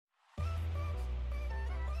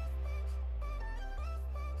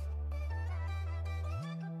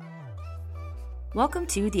Welcome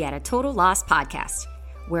to the At a Total Loss podcast,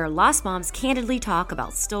 where lost moms candidly talk about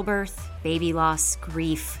stillbirth, baby loss,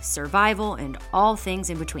 grief, survival, and all things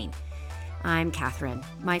in between. I'm Catherine.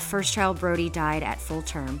 My first child, Brody, died at full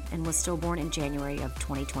term and was stillborn in January of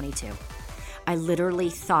 2022. I literally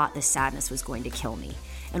thought the sadness was going to kill me.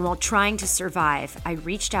 And while trying to survive, I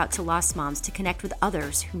reached out to lost moms to connect with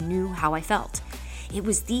others who knew how I felt. It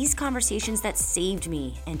was these conversations that saved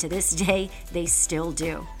me, and to this day, they still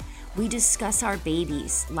do. We discuss our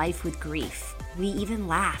babies, life with grief. We even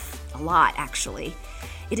laugh, a lot actually.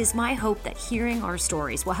 It is my hope that hearing our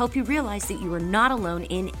stories will help you realize that you are not alone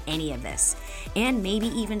in any of this, and maybe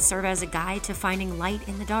even serve as a guide to finding light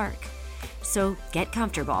in the dark. So get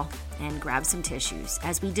comfortable and grab some tissues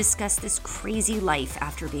as we discuss this crazy life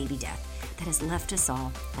after baby death that has left us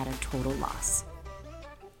all at a total loss.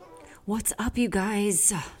 What's up, you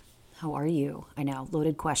guys? How are you? I know,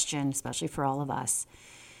 loaded question, especially for all of us.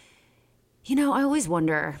 You know, I always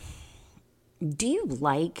wonder, do you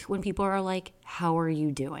like when people are like, how are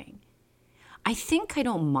you doing? I think I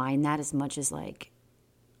don't mind that as much as like,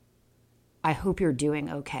 I hope you're doing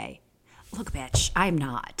okay. Look, bitch, I'm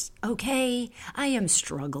not. Okay? I am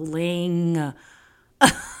struggling.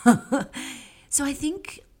 So I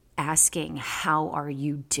think asking, how are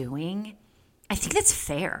you doing? I think that's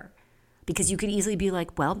fair because you could easily be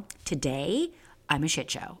like, well, today I'm a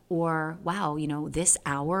shit show. Or, wow, you know, this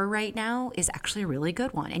hour right now is actually a really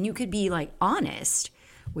good one. And you could be like honest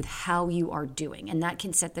with how you are doing. And that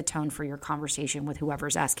can set the tone for your conversation with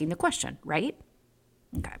whoever's asking the question, right?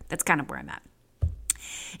 Okay, that's kind of where I'm at.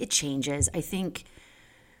 It changes. I think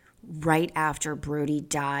right after Brody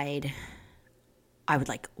died, I would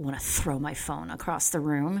like want to throw my phone across the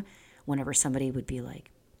room whenever somebody would be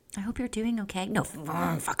like, I hope you're doing okay. No,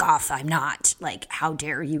 fuck off. I'm not. Like, how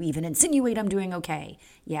dare you even insinuate I'm doing okay?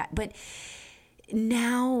 Yeah, but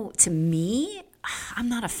now to me, I'm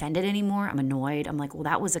not offended anymore. I'm annoyed. I'm like, well,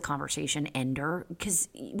 that was a conversation ender. Because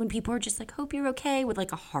when people are just like, hope you're okay with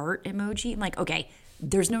like a heart emoji, I'm like, okay,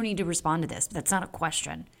 there's no need to respond to this. That's not a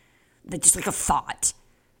question. That's just like a thought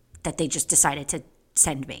that they just decided to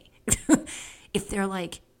send me. If they're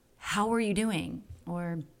like, how are you doing?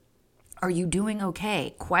 Or are you doing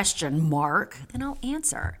okay? Question mark. Then I'll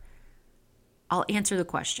answer. I'll answer the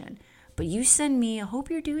question. But you send me, I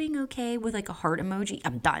hope you're doing okay with like a heart emoji.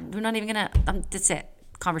 I'm done. We're not even going to, that's it.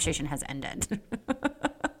 Conversation has ended. I'm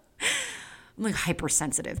like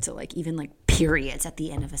hypersensitive to like even like periods at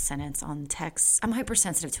the end of a sentence on text. I'm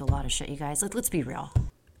hypersensitive to a lot of shit, you guys. Like, let's be real.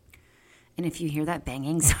 And if you hear that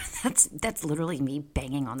banging, that's literally me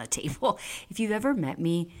banging on the table. If you've ever met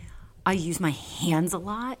me, I use my hands a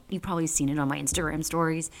lot. You've probably seen it on my Instagram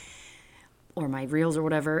stories or my reels or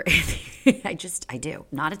whatever. I do.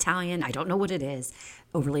 Not Italian. I don't know what it is.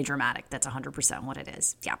 Overly dramatic. That's 100% what it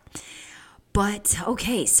is. Yeah. But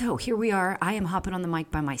okay, so here we are. I am hopping on the mic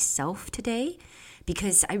by myself today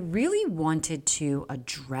because I really wanted to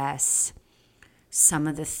address some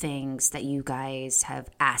of the things that you guys have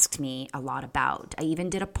asked me a lot about. I even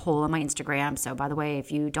did a poll on my Instagram. So by the way,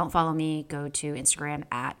 if you don't follow me, go to Instagram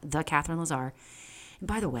at the Catherine Lazar. And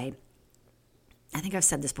by the way, I think I've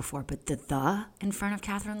said this before, but the in front of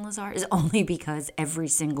Catherine Lazar is only because every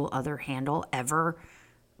single other handle ever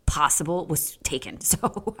possible was taken.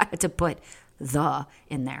 So I had to put the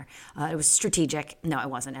in there. It was strategic. No, it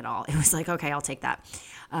wasn't at all. It was like, okay, I'll take that.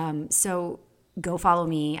 So go follow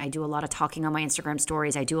me. I do a lot of talking on my Instagram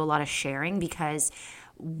stories. I do a lot of sharing because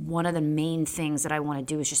one of the main things that I want to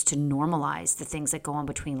do is just to normalize the things that go on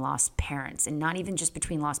between lost parents, and not even just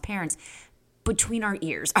between lost parents, between our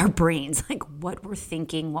ears, our brains, like what we're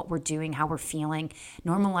thinking, what we're doing, how we're feeling,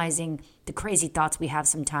 normalizing the crazy thoughts we have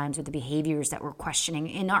sometimes or the behaviors that we're questioning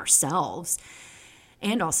in ourselves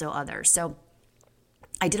and also others. So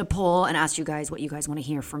I did a poll and asked you guys what you guys want to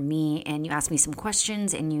hear from me, and you asked me some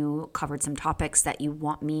questions and you covered some topics that you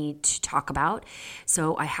want me to talk about.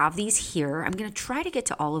 So I have these here. I'm going to try to get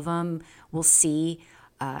to all of them. We'll see.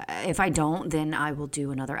 If I don't, then I will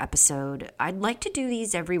do another episode. I'd like to do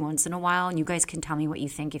these every once in a while, and you guys can tell me what you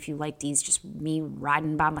think if you like these, just me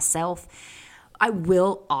riding by myself. I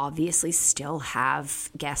will obviously still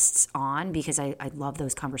have guests on because I love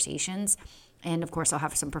those conversations. And of course, I'll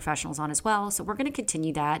have some professionals on as well. So we're going to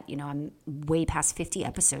continue that. You know, I'm way past 50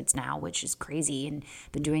 episodes now, which is crazy, and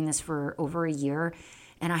been doing this for over a year.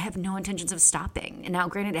 And I have no intentions of stopping. And now,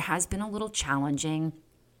 granted, it has been a little challenging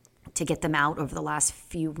to get them out over the last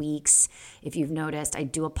few weeks. If you've noticed, I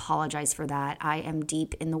do apologize for that. I am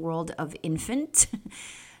deep in the world of infant.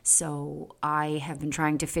 So I have been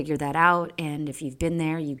trying to figure that out. And if you've been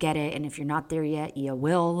there, you get it. And if you're not there yet, you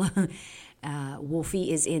will.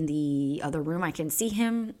 Wolfie is in the other room. I can see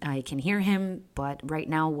him, I can hear him. But right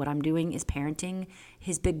now, what I'm doing is parenting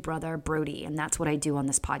his big brother, Brody. And that's what I do on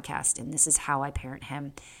this podcast. And this is how I parent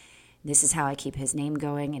him. This is how I keep his name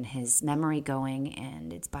going and his memory going.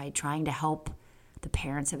 And it's by trying to help the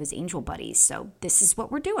parents of his angel buddies. So this is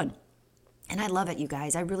what we're doing. And I love it, you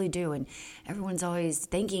guys. I really do. And everyone's always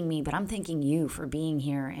thanking me, but I'm thanking you for being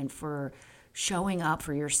here and for showing up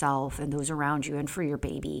for yourself and those around you and for your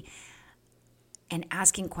baby and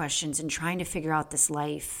asking questions and trying to figure out this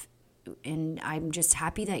life. And I'm just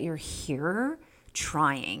happy that you're here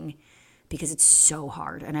trying, because it's so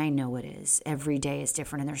hard. And I know it is. Every day is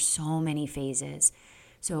different and there's so many phases.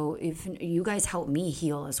 So if you guys help me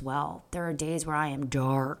heal as well, there are days where I am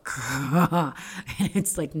dark and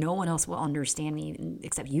it's like no one else will understand me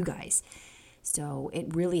except you guys. So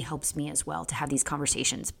it really helps me as well to have these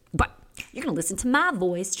conversations. But you're going to listen to my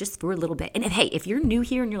voice just for a little bit. And if you're new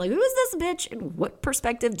here and you're like, who is this bitch? And what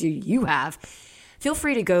perspective do you have? Feel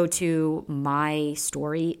free to go to my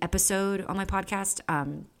story episode on my podcast.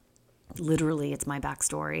 Literally, it's my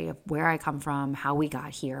backstory of where I come from, how we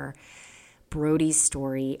got here. Brody's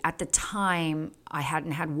story. At the time, I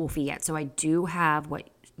hadn't had Wolfie yet, so I do have what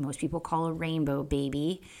most people call a rainbow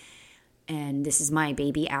baby, and this is my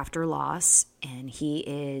baby after loss, and he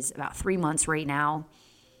is about 3 months right now,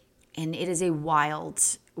 and it is a wild,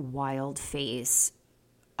 wild phase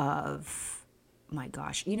of, my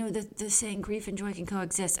gosh, the saying grief and joy can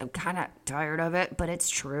coexist. I'm kind of tired of it, but it's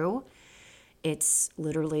true. It's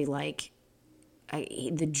literally like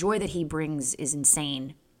the joy that he brings is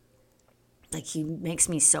insane. Like, he makes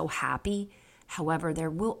me so happy. However, there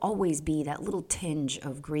will always be that little tinge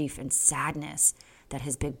of grief and sadness that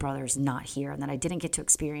his big brother's not here and that I didn't get to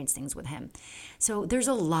experience things with him. So there's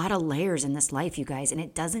a lot of layers in this life, you guys, and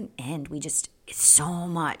it doesn't end. It's so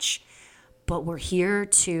much. But we're here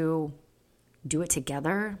to do it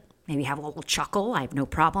together. Maybe have a little chuckle. I have no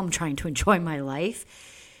problem trying to enjoy my life.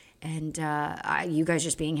 And you guys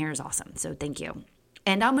just being here is awesome. So thank you.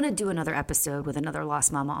 And I'm going to do another episode with another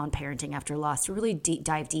lost mama on parenting after loss to really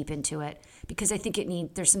dive deep into it, because I think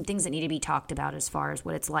there's some things that need to be talked about as far as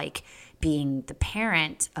what it's like being the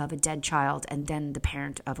parent of a dead child and then the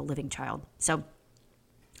parent of a living child. So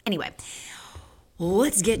anyway,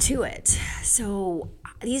 let's get to it. So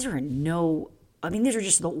these are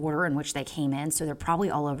just the order in which they came in. So they're probably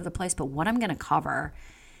all over the place. But what I'm going to cover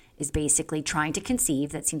is basically trying to conceive.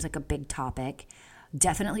 That seems like a big topic.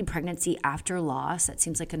 Definitely pregnancy after loss. That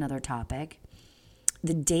seems like another topic.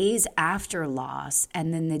 The days after loss,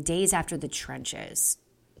 and then the days after the trenches.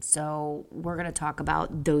 So we're going to talk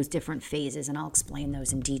about those different phases, and I'll explain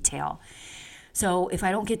those in detail. So if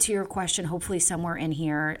I don't get to your question, hopefully somewhere in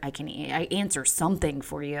here I answer something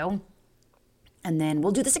for you. And then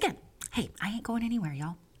we'll do this again. Hey, I ain't going anywhere,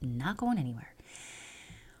 y'all. Not going anywhere.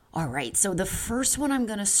 All right, so the first one I'm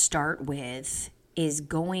going to start with is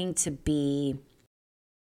going to be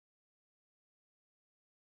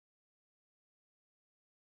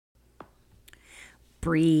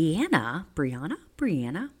Brianna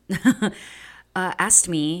asked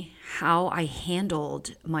me how I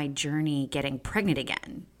handled my journey getting pregnant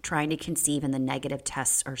again, trying to conceive, and the negative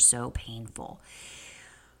tests are so painful.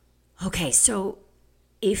 Okay, so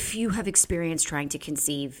if you have experienced trying to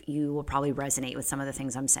conceive, you will probably resonate with some of the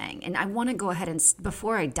things I'm saying. And I want to go ahead and,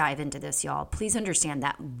 before I dive into this, y'all, please understand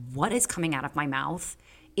that what is coming out of my mouth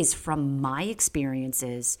is from my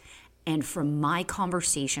experiences and from my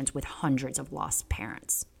conversations with hundreds of lost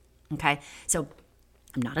parents. Okay, so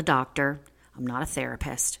I'm not a doctor. I'm not a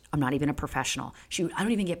therapist. I'm not even a professional. Shoot, I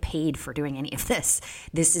don't even get paid for doing any of this.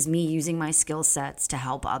 This is me using my skill sets to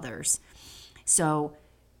help others. So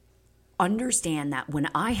understand that when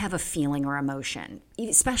I have a feeling or emotion,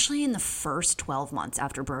 especially in the first 12 months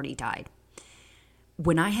after Brody died,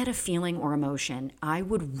 when I had a feeling or emotion, I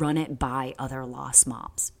would run it by other lost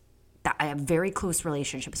moms. I have very close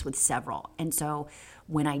relationships with several. And so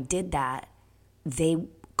when I did that, they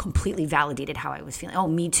completely validated how I was feeling. Oh,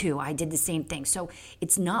 me too. I did the same thing. So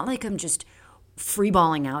it's not like I'm just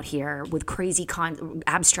freeballing out here with crazy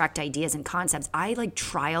abstract ideas and concepts. I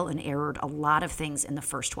trial and errored a lot of things in the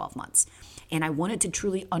first 12 months. And I wanted to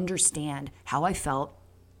truly understand how I felt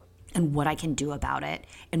and what I can do about it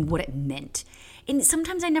and what it meant. And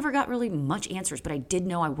sometimes I never got really much answers, but I did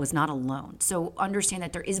know I was not alone. So understand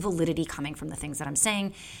that there is validity coming from the things that I'm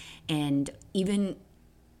saying. And even,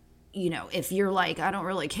 if you're like, I don't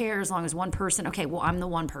really care as long as one person, okay, well, I'm the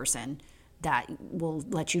one person that will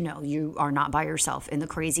let you know you are not by yourself in the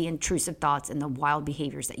crazy intrusive thoughts and the wild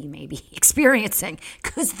behaviors that you may be experiencing,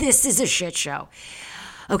 because this is a shit show.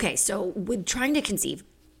 Okay, so with trying to conceive,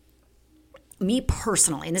 me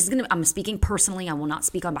personally, and I'm speaking personally, I will not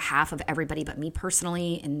speak on behalf of everybody, but me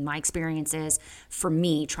personally, in my experiences, for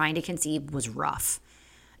me, trying to conceive was rough.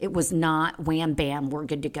 It was not wham, bam, we're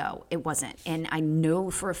good to go. It wasn't. And I know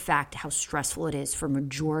for a fact how stressful it is for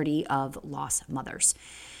majority of lost mothers,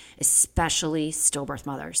 especially stillbirth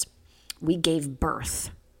mothers. We gave birth,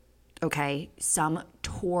 okay? Some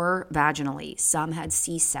tore vaginally. Some had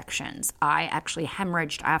C-sections. I actually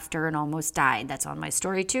hemorrhaged after and almost died. That's on my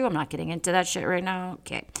story too. I'm not getting into that shit right now.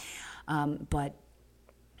 Okay. But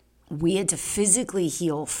we had to physically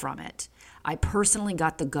heal from it. I personally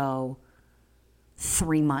got the go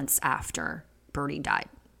 3 months after Birdie died.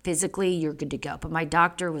 Physically, you're good to go. But my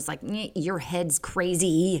doctor was like, your head's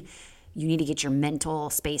crazy. You need to get your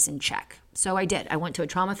mental space in check. So I did. I went to a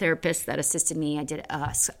trauma therapist that assisted me. I did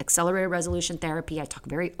accelerated resolution therapy. I talk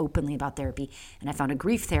very openly about therapy. And I found a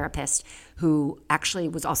grief therapist who actually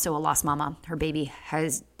was also a lost mama. Her baby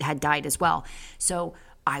had died as well. So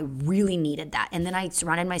I really needed that. And then I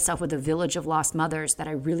surrounded myself with a village of lost mothers that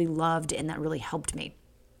I really loved and that really helped me.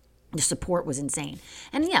 The support was insane.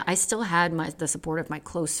 And yeah, I still had the support of my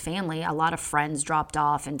close family. A lot of friends dropped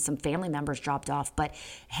off and some family members dropped off. But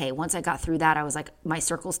hey, once I got through that, I was like, my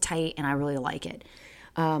circle's tight and I really like it.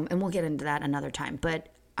 And we'll get into that another time.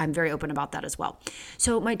 But I'm very open about that as well.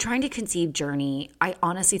 So my trying to conceive journey, I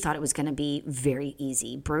honestly thought it was going to be very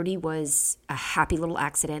easy. Brody was a happy little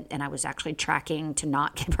accident and I was actually tracking to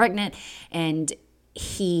not get pregnant. And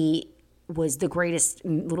he was the greatest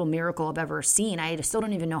little miracle I've ever seen. I still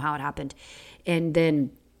don't even know how it happened. And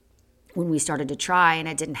then when we started to try and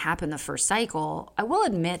it didn't happen the first cycle, I will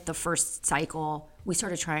admit the first cycle, we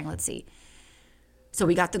started trying, let's see. So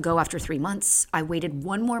we got the go after 3 months. I waited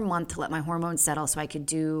 1 more month to let my hormones settle so I could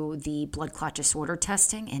do the blood clot disorder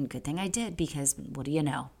testing. And good thing I did, because what do you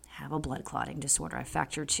know? Have a blood clotting disorder. I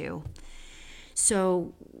factor 2.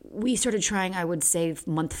 So we started trying, I would say,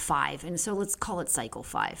 month 5. And so let's call it cycle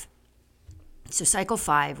 5. So cycle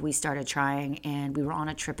 5, we started trying and we were on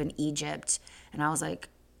a trip in Egypt. And I was like,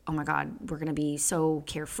 oh my God, we're going to be so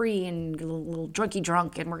carefree and a little drunky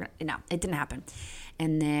drunk. And no, it didn't happen.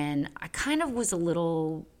 And then I kind of was a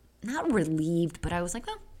little, not relieved, but I was like,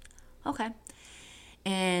 oh, okay.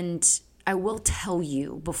 And I will tell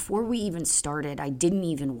you, before we even started, I didn't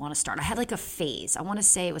even want to start. I had like a phase. I want to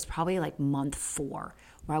say it was probably like month 4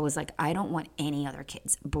 where I was like, I don't want any other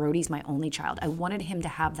kids. Brody's my only child. I wanted him to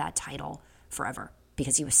have that title forever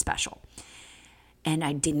because he was special. And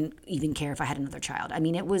I didn't even care if I had another child. I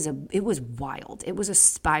mean, it was wild. It was a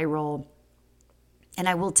spiral. And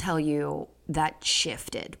I will tell you that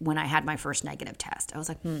shifted when I had my first negative test. I was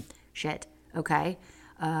like, shit, okay.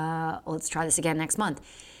 Let's try this again next month.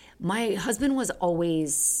 My husband was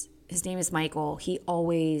always, his name is Michael, he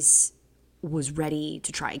always was ready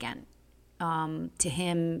to try again. To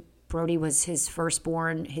him, Brody was his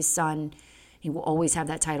firstborn, his son. He will always have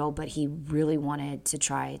that title, but he really wanted to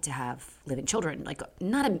try to have living children, like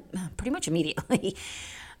pretty much immediately.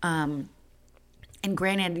 And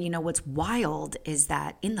granted, what's wild is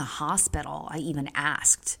that in the hospital, I even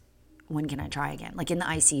asked, when can I try again? Like in the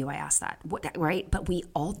ICU, I asked that, right? But we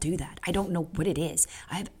all do that. I don't know what it is.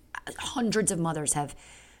 I have hundreds of mothers have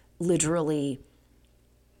literally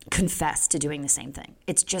confessed to doing the same thing.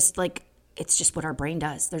 It's just what our brain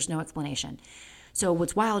does. There's no explanation. So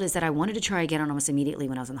what's wild is that I wanted to try again almost immediately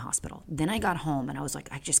when I was in the hospital. Then I got home and I was like,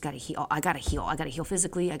 I just got to heal. I got to heal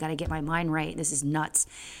physically. I got to get my mind right. This is nuts.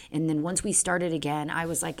 And then once we started again, I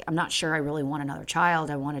was like, I'm not sure I really want another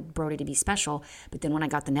child. I wanted Brody to be special. But then when I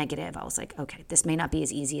got the negative, I was like, okay, this may not be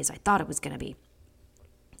as easy as I thought it was going to be.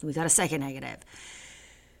 So we got a second negative.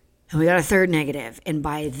 And we got a third negative. And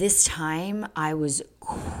by this time, I was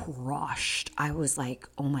crushed. I was like,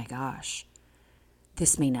 oh my gosh.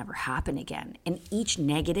 This may never happen again. And each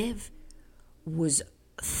negative was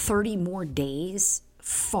 30 more days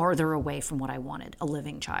farther away from what I wanted, a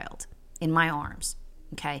living child in my arms.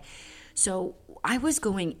 Okay. So I was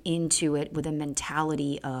going into it with a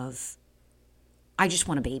mentality of, I just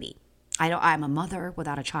want a baby. I'm a mother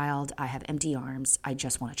without a child. I have empty arms. I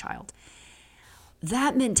just want a child.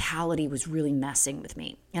 That mentality was really messing with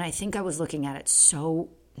me. And I think I was looking at it so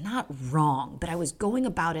not wrong, but I was going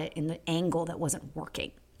about it in the angle that wasn't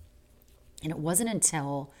working. And it wasn't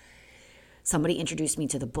until somebody introduced me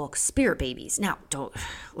to the book Spirit Babies. Now,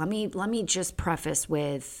 let me just preface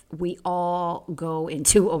with, we all go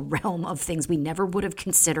into a realm of things we never would have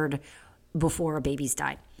considered before our babies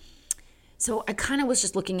died. So I kind of was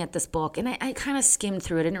just looking at this book and I kind of skimmed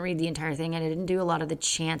through it. I didn't read the entire thing and I didn't do a lot of the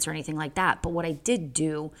chants or anything like that. But what I did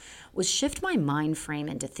do was shift my mind frame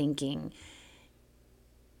into thinking,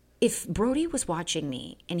 if Brody was watching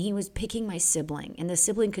me and he was picking my sibling and the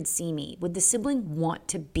sibling could see me, would the sibling want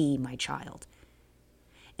to be my child?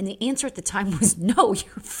 And the answer at the time was no,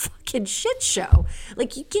 you're a fucking shit show.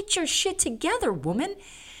 Like, you get your shit together, woman.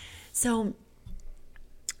 So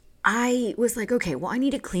I was like, okay, well, I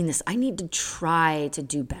need to clean this. I need to try to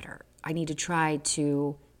do better. I need to try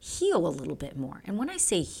to heal a little bit more. And when I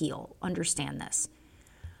say heal, understand this.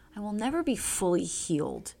 I will never be fully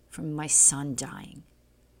healed from my son dying,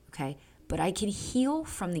 okay? But I can heal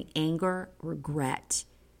from the anger, regret,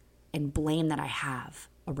 and blame that I have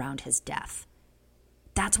around his death.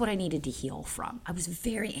 That's what I needed to heal from. I was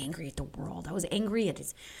very angry at the world. I was angry at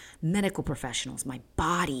his medical professionals, my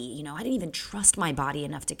body. I didn't even trust my body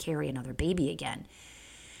enough to carry another baby again.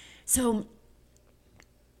 So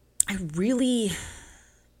I really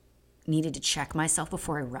needed to check myself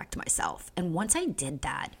before I wrecked myself. And once I did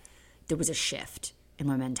that, there was a shift in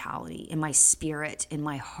my mentality, in my spirit, in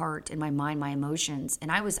my heart, in my mind, my emotions.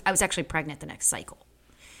 And I was actually pregnant the next cycle.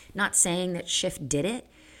 Not saying that shift did it.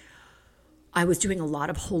 I was doing a lot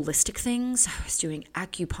of holistic things. I was doing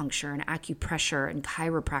acupuncture and acupressure and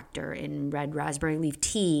chiropractor and red raspberry leaf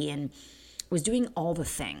tea and was doing all the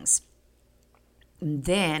things. And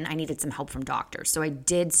then I needed some help from doctors. So I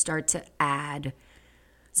did start to add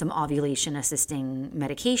some ovulation assisting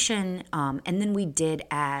medication. And then we did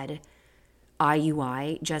add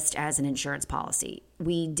IUI just as an insurance policy.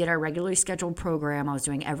 We did our regularly scheduled program. I was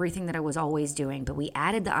doing everything that I was always doing, but we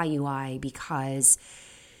added the IUI because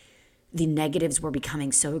the negatives were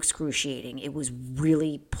becoming so excruciating. It was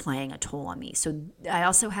really playing a toll on me. So I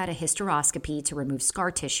also had a hysteroscopy to remove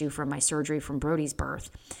scar tissue from my surgery from Brody's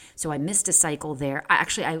birth. So I missed a cycle there.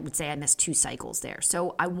 Actually, I would say I missed 2 cycles there.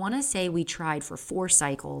 So I want to say we tried for 4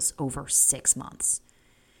 cycles over 6 months.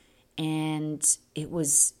 And it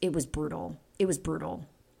was brutal. It was brutal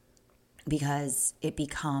because it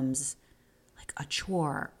becomes like a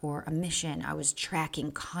chore or a mission. I was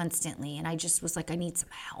tracking constantly and I just was like, I need some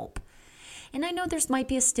help. And I know there's might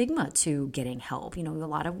be a stigma to getting help. A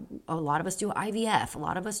lot of us do IVF. A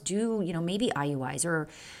lot of us do, maybe IUIs or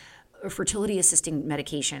fertility assisting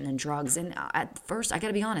medication and drugs. And at first, I got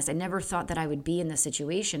to be honest, I never thought that I would be in this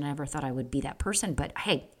situation. I never thought I would be that person. But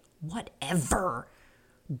hey, whatever.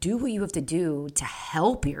 Do what you have to do to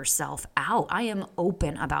help yourself out. I am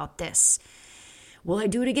open about this. Will I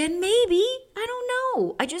do it again? Maybe. I don't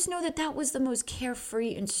know. I just know that was the most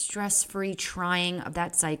carefree and stress-free trying of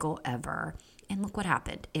that cycle ever. And look what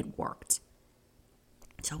happened. It worked.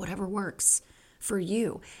 So whatever works for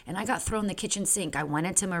you. And I got thrown in the kitchen sink. I went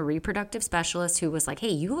into my reproductive specialist who was like,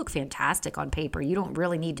 hey, you look fantastic on paper. You don't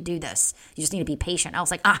really need to do this. You just need to be patient. I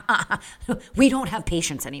was like, we don't have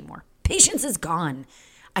patience anymore. Patience is gone.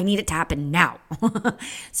 I need it to happen now.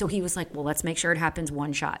 So he was like, well, let's make sure it happens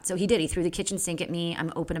one shot. So he did. He threw the kitchen sink at me. I'm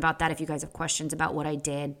open about that. If you guys have questions about what I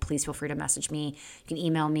did, please feel free to message me. You can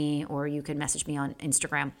email me or you can message me on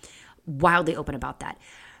Instagram. Wildly open about that.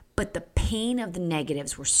 But the pain of the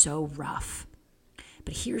negatives were so rough.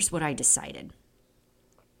 But here's what I decided.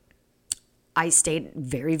 I stayed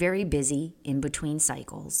very, very busy in between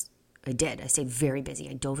cycles. I did. I stayed very busy.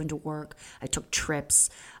 I dove into work. I took trips.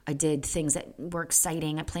 I did things that were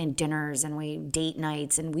exciting. I planned dinners and date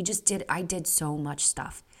nights and I did so much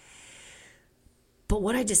stuff. But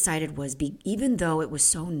what I decided was even though it was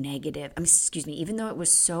so negative, even though it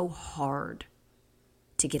was so hard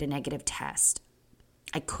to get a negative test,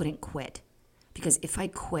 I couldn't quit. Because if I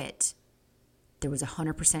quit, there was a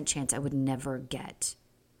 100% chance I would never get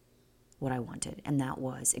what I wanted, and that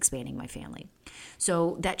was expanding my family.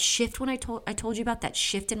 So that shift when I told you about that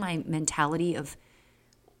shift in my mentality of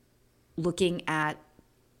looking at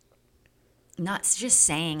not just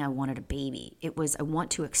saying I wanted a baby. It was I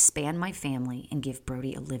want to expand my family and give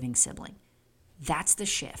Brody a living sibling. That's the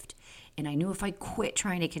shift. And I knew if I quit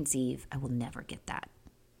trying to conceive, I will never get that.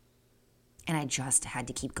 And I just had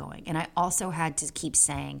to keep going. And I also had to keep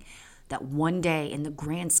saying that one day in the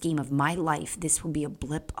grand scheme of my life, this will be a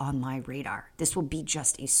blip on my radar. This will be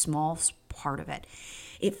just a small part of it.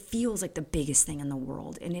 It feels like the biggest thing in the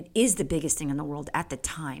world, and it is the biggest thing in the world at the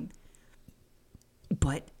time.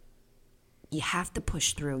 But you have to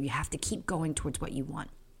push through. You have to keep going towards what you want.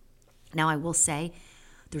 Now, I will say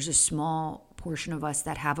there's a small portion of us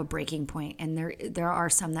that have a breaking point, and there are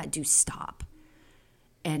some that do stop.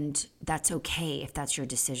 And that's okay if that's your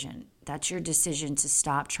decision. That's your decision to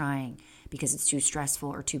stop trying because it's too stressful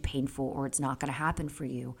or too painful or it's not going to happen for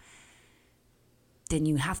you. Then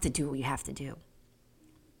you have to do what you have to do.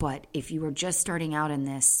 But if you are just starting out in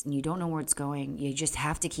this and you don't know where it's going, you just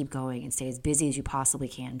have to keep going and stay as busy as you possibly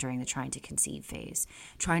can during the trying to conceive phase.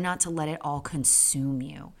 Try not to let it all consume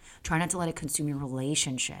you. Try not to let it consume your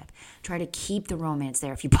relationship. Try to keep the romance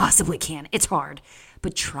there if you possibly can. It's hard,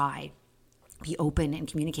 but try. Be open and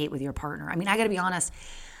communicate with your partner. I mean, I got to be honest.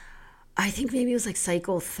 I think maybe it was like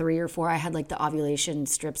cycle 3 or 4. I had like the ovulation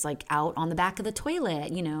strips like out on the back of the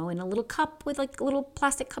toilet, in a little cup with like a little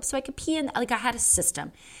plastic cup so I could pee in. Like I had a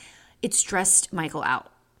system. It stressed Michael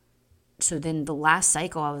out. So then the last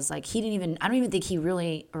cycle, I was like, I don't even think he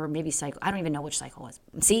really, or maybe cycle, I don't even know which cycle it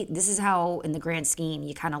was. See, this is how in the grand scheme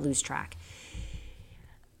you kind of lose track.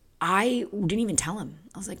 I didn't even tell him.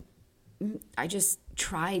 I was like, I just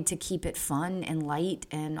tried to keep it fun and light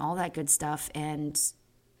and all that good stuff and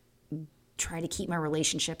try to keep my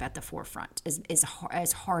relationship at the forefront as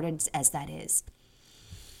hard as that is.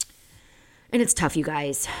 And it's tough, you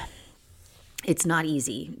guys. It's not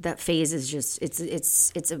easy. That phase is just,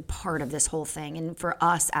 it's a part of this whole thing. And for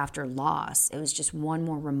us after loss, it was just one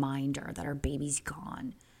more reminder that our baby's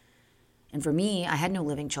gone. And for me, I had no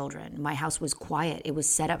living children. My house was quiet. It was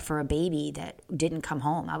set up for a baby that didn't come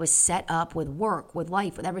home. I was set up with work, with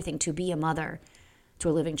life, with everything to be a mother to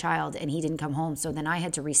a living child, and he didn't come home. So then I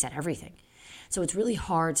had to reset everything. So it's really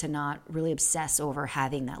hard to not really obsess over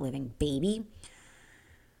having that living baby.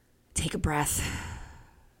 Take a breath.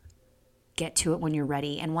 Get to it when you're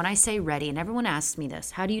ready. And when I say ready, and everyone asks me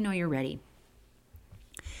this, how do you know you're ready?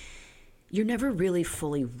 You're never really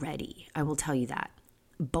fully ready. I will tell you that.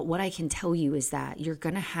 But what I can tell you is that you're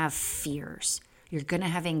going to have fears. You're going to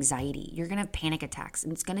have anxiety. You're going to have panic attacks.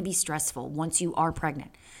 And it's going to be stressful once you are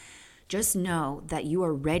pregnant. Just know that you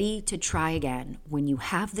are ready to try again when you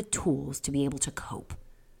have the tools to be able to cope.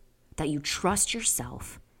 That you trust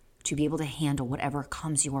yourself to be able to handle whatever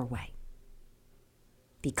comes your way.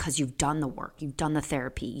 Because you've done the work, you've done the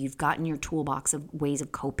therapy, you've gotten your toolbox of ways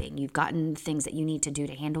of coping, you've gotten things that you need to do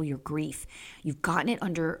to handle your grief. You've gotten it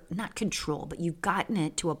under, not control, but you've gotten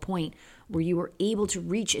it to a point where you are able to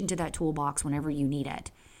reach into that toolbox whenever you need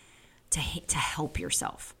it to help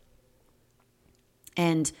yourself.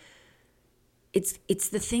 And it's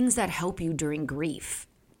the things that help you during grief,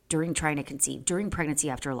 during trying to conceive, during pregnancy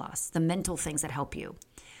after loss, the mental things that help you.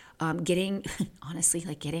 Getting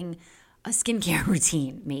a skincare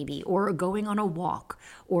routine maybe, or going on a walk,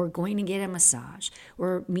 or going to get a massage,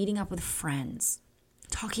 or meeting up with friends.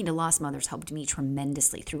 Talking to lost mothers helped me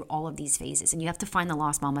tremendously through all of these phases. And you have to find the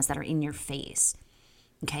lost mamas that are in your face,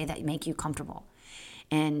 okay, that make you comfortable.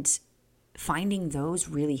 And finding those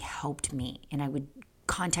really helped me. And I would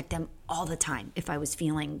contact them all the time if I was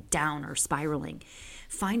feeling down or spiraling.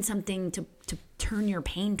 Find something to turn your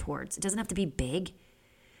pain towards. It doesn't have to be big.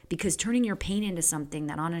 Because turning your pain into something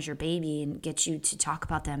that honors your baby and gets you to talk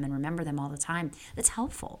about them and remember them all the time, that's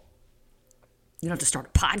helpful. You don't have to start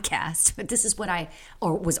a podcast, but this is what I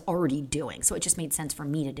was already doing. So it just made sense for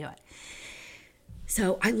me to do it.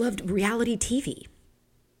 So I loved reality TV.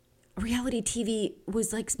 Reality TV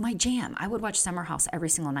was like my jam. I would watch Summer House every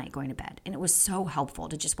single night going to bed. And it was so helpful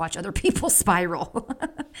to just watch other people spiral.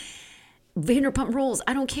 Vanderpump Rules,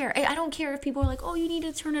 I don't care. I don't care if people are like, oh, you need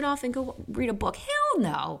to turn it off and go read a book. Hell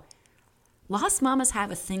no. Lost Mamas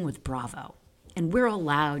have a thing with Bravo, and we're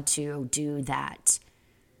allowed to do that.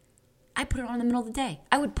 I put it on in the middle of the day.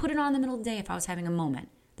 I would put it on in the middle of the day if I was having a moment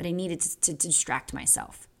that I needed to distract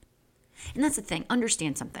myself. And that's the thing.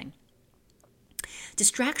 Understand something.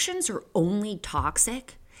 Distractions are only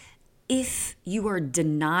toxic if you are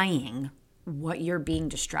denying what you're being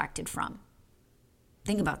distracted from.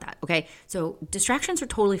 Think about that, okay? So distractions are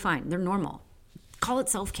totally fine. They're normal. Call it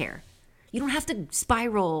self-care. You don't have to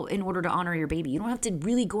spiral in order to honor your baby. You don't have to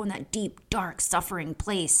really go in that deep, dark, suffering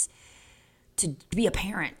place to be a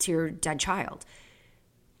parent to your dead child.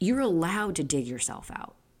 You're allowed to dig yourself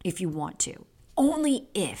out if you want to. Only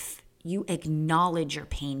if you acknowledge your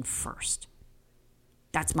pain first.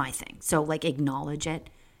 That's my thing. So acknowledge it.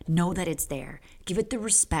 Know that it's there. Give it the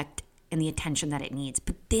respect and the attention that it needs.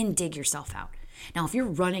 But then dig yourself out. Now, if you're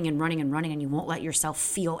running and running and running and you won't let yourself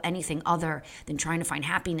feel anything other than trying to find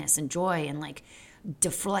happiness and joy and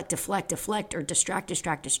deflect, or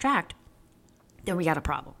distract, then we got a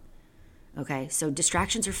problem. Okay, so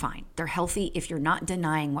distractions are fine. They're healthy if you're not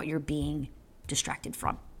denying what you're being distracted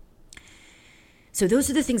from. So those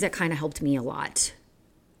are the things that kind of helped me a lot.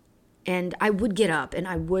 And I would get up and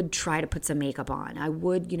I would try to put some makeup on. I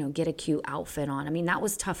would, get a cute outfit on. I mean, that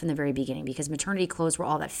was tough in the very beginning because maternity clothes were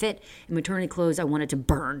all that fit. And maternity clothes I wanted to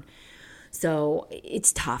burn. So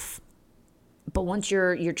it's tough. But once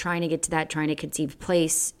you're trying to get to that trying to conceive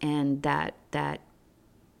place and that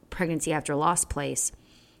pregnancy after loss place,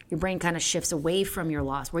 Your brain kind of shifts away from your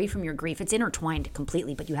loss, away from your grief. It's intertwined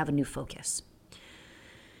completely, but you have a new focus.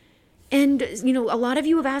 And, a lot of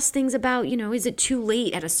you have asked things about, is it too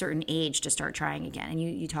late at a certain age to start trying again? And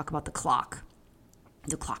you talk about the clock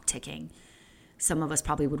ticking. Some of us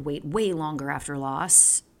probably would wait way longer after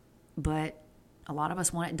loss, but a lot of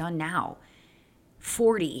us want it done now.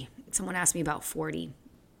 40. Someone asked me about 40.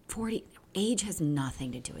 40. Age has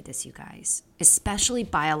nothing to do with this, you guys, especially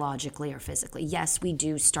biologically or physically. Yes, we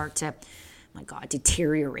do start to,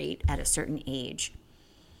 deteriorate at a certain age.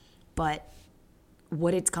 But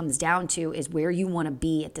what it comes down to is where you want to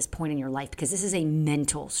be at this point in your life, because this is a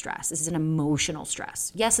mental stress. This is an emotional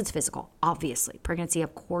stress. Yes, it's physical, obviously. Pregnancy,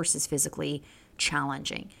 of course, is physically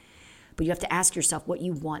challenging. But you have to ask yourself what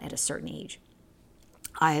you want at a certain age.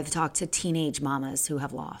 I have talked to teenage mamas who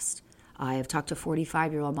have lost. I have talked to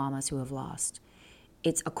 45-year-old mamas who have lost.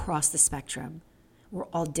 It's across the spectrum. We're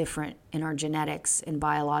all different in our genetics and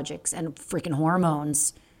biologics and freaking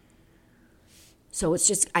hormones. So it's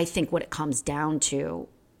just, I think what it comes down to,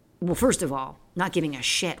 well, first of all, not giving a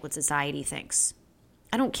shit what society thinks.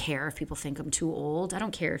 I don't care if people think I'm too old. I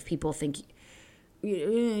don't care if people think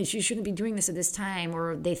she shouldn't be doing this at this time,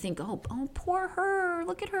 or they think, oh, poor her,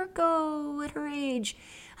 look at her go at her age.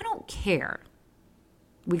 I don't care.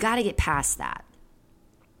 We got to get past that.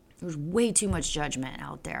 There's way too much judgment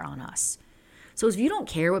out there on us. So if you don't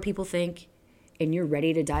care what people think and you're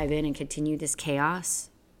ready to dive in and continue this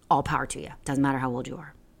chaos, all power to you. Doesn't matter how old you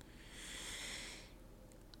are.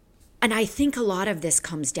 And I think a lot of this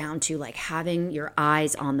comes down to having your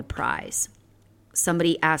eyes on the prize.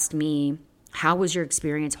 Somebody asked me, how was your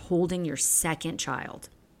experience holding your second child?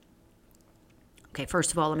 Okay,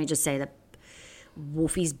 first of all, let me just say that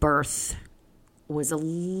Wolfie's birth was a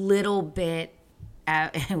little bit,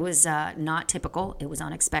 it was not typical. It was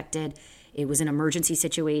unexpected. It was an emergency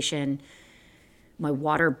situation. My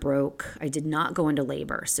water broke. I did not go into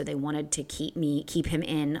labor, so they wanted to keep him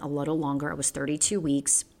in a little longer. I was 32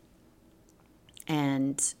 weeks,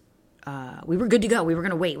 and we were good to go. We were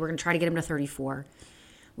going to wait. We were going to try to get him to 34.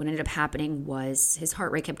 What ended up happening was his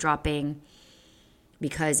heart rate kept dropping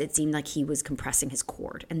because it seemed like he was compressing his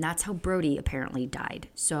cord, and that's how Brody apparently died.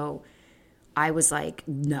 So I was like,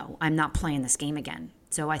 no, I'm not playing this game again.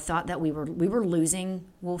 So I thought that we were losing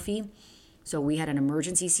Wolfie. So we had an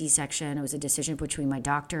emergency C-section. It was a decision between my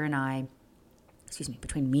doctor and I,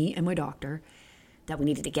 between me and my doctor, that we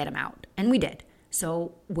needed to get him out. And we did.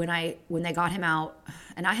 So when they got him out,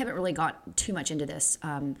 and I haven't really got too much into this,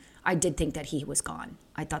 I did think that he was gone.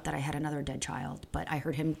 I thought that I had another dead child, but I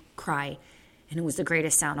heard him cry, and it was the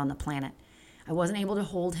greatest sound on the planet. I wasn't able to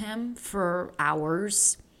hold him for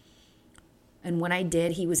hours. And when I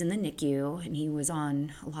did, he was in the NICU, and he was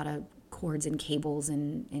on a lot of cords and cables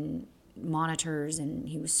and monitors, and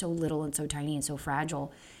he was so little and so tiny and so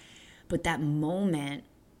fragile. But that moment,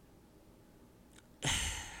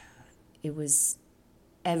 it was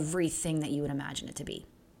everything that you would imagine it to be.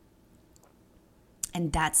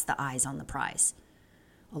 And that's the eyes on the prize.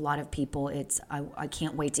 A lot of people, I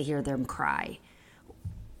can't wait to hear them cry,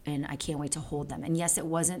 and I can't wait to hold them. And yes, it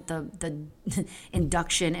wasn't the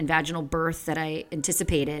induction and vaginal birth that I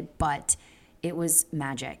anticipated, but it was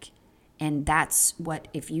magic. And that's what,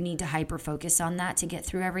 if you need to hyper focus on that to get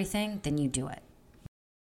through everything, then you do it.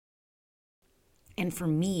 And for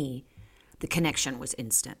me, the connection was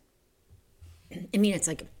instant. I mean, it's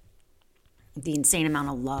like the insane amount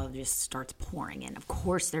of love just starts pouring in. Of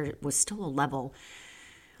course, there was still a level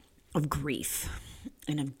of grief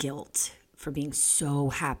and of guilt for being so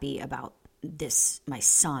happy about this, my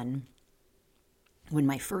son, when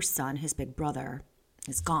my first son, his big brother,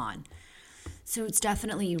 is gone. So it's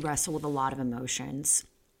definitely, you wrestle with a lot of emotions.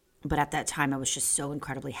 But at that time, I was just so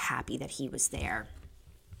incredibly happy that he was there.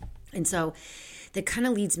 And so that kind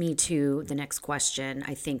of leads me to the next question.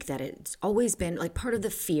 I think that it's always been part of the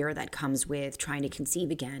fear that comes with trying to conceive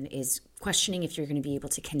again is questioning if you're going to be able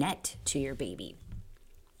to connect to your baby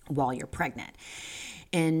while you're pregnant.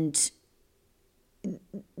 And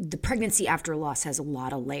the pregnancy after loss has a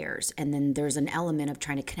lot of layers. And then there's an element of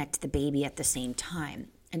trying to connect to the baby at the same time.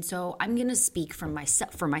 And so I'm going to speak for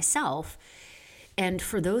myself and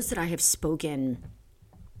for those that I have spoken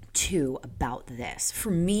to about this.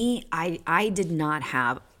 For me, I did not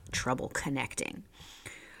have trouble connecting.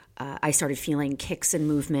 I started feeling kicks and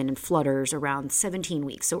movement and flutters around 17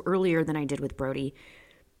 weeks, so earlier than I did with Brody.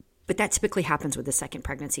 But that typically happens with the second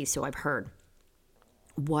pregnancy, so I've heard.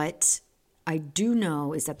 What I do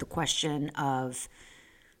know is that the question of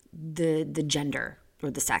the gender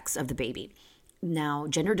or the sex of the baby. Now,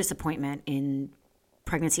 gender disappointment in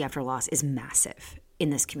pregnancy after loss is massive. in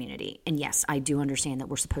this community. And yes, I do understand that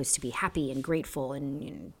we're supposed to be happy and grateful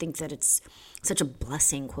and think that it's such a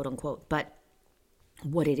blessing, quote unquote. But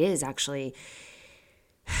what it is actually,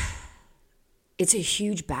 it's a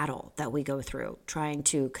huge battle that we go through trying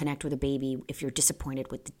to connect with a baby if you're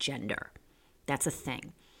disappointed with the gender. That's a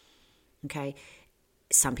thing. Okay?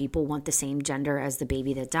 Some people want the same gender as the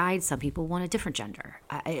baby that died. Some people want a different gender.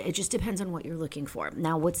 It just depends on what you're looking for.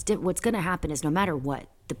 Now, what's going to happen is no matter what,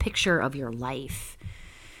 the picture of your life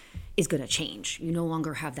is going to change. You no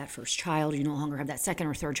longer have that first child. You no longer have that second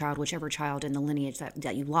or third child. Whichever child in the lineage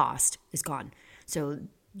that you lost is gone. So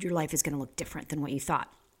your life is going to look different than what you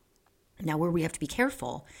thought. Now, where we have to be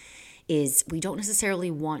careful is we don't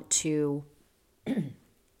necessarily want to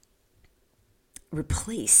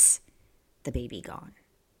replace the baby gone.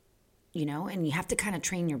 And you have to kind of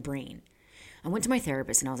train your brain. I went to my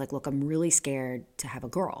therapist and I was like, look, I'm really scared to have a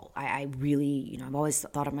girl. I really, I've always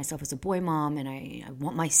thought of myself as a boy mom, and I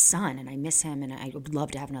want my son and I miss him and I would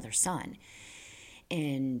love to have another son.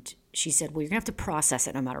 And she said, well, you're going to have to process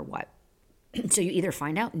it no matter what. So you either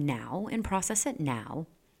find out now and process it now,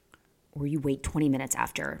 or you wait 20 minutes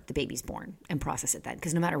after the baby's born and process it then.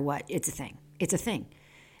 Because no matter what, it's a thing. It's a thing.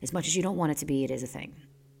 As much as you don't want it to be, it is a thing.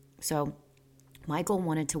 So Michael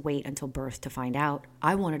wanted to wait until birth to find out.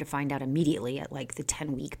 I wanted to find out immediately at like the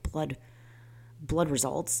 10-week blood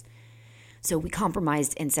results. So we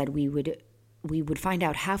compromised and said we would find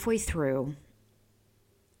out halfway through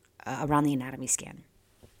around the anatomy scan.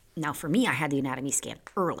 Now for me, I had the anatomy scan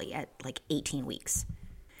early at like 18 weeks.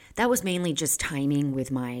 That was mainly just timing with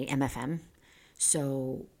my MFM.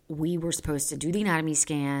 So we were supposed to do the anatomy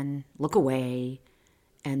scan, look away,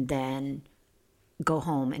 and then go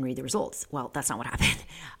home and read the results. Well, that's not what happened.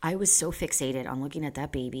 I was so fixated on looking at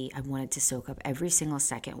that baby. I wanted to soak up every single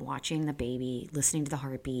second, watching the baby, listening to the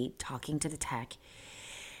heartbeat, talking to the tech.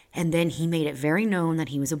 And then he made it very known that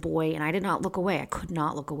he was a boy, and I did not look away. I could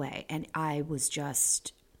not look away. And I was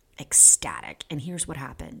just ecstatic. And here's what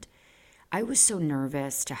happened. I was so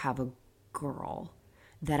nervous to have a girl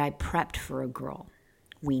that I prepped for a girl.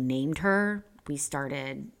 We named her. We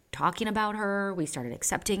started talking about her. We started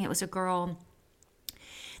accepting it was a girl.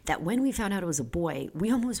 That when we found out it was a boy,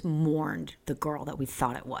 we almost mourned the girl that we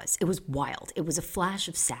thought it was. It was wild. It was a flash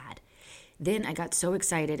of sad. Then I got so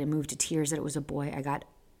excited and moved to tears that it was a boy.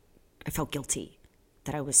 I felt guilty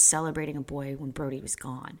that I was celebrating a boy when Brody was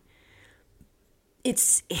gone.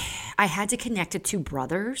 I had to connect to two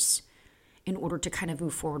brothers in order to kind of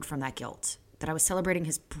move forward from that guilt. That I was celebrating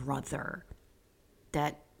his brother.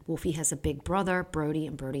 That Wolfie has a big brother, Brody,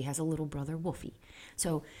 and Brody has a little brother, Wolfie.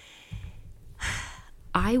 So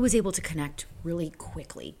I was able to connect really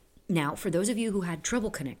quickly. Now, for those of you who had trouble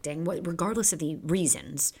connecting, regardless of the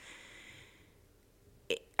reasons,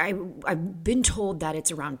 I've been told that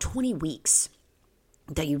it's around 20 weeks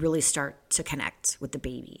that you really start to connect with the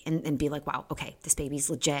baby and be like, wow, okay, this baby's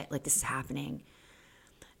legit, like this is happening.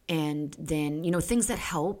 And then, things that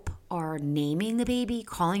help are naming the baby,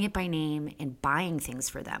 calling it by name, and buying things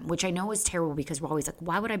for them, which I know is terrible because we're always like,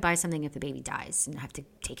 why would I buy something if the baby dies and have to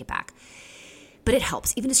take it back? But it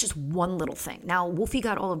helps, even if it's just one little thing. Now, Wolfie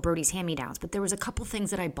got all of Brody's hand-me-downs, but there was a couple things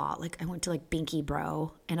that I bought. Like, I went to, like, Binky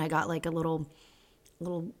Bro, and I got, like, a little,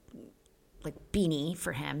 like, beanie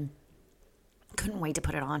for him. Couldn't wait to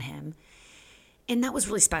put it on him. And that was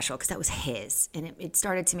really special because that was his. And it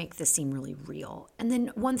started to make this seem really real. And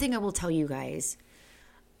then one thing I will tell you guys,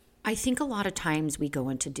 I think a lot of times we go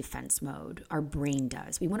into defense mode. Our brain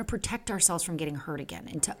does. We want to protect ourselves from getting hurt again.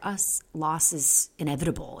 And to us, loss is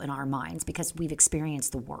inevitable in our minds because we've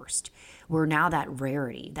experienced the worst. We're now that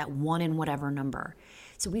rarity, that one in whatever number.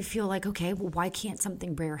 So we feel like, okay, well, why can't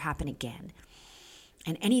something rare happen again?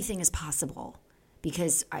 And anything is possible.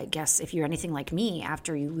 Because I guess if you're anything like me,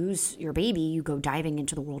 after you lose your baby, you go diving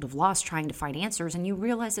into the world of loss, trying to find answers, and you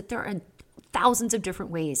realize that there are thousands of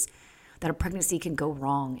different ways that a pregnancy can go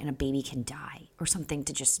wrong and a baby can die or something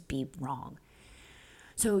to just be wrong.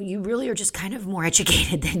 So you really are just kind of more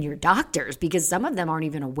educated than your doctors because some of them aren't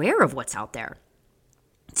even aware of what's out there.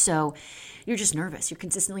 So you're just nervous. You're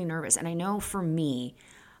consistently nervous. And I know for me,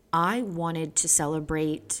 I wanted to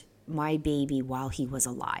celebrate my baby while he was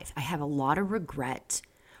alive. I have a lot of regret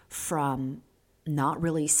from not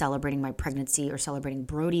really celebrating my pregnancy or celebrating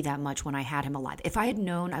Brody that much when I had him alive. If I had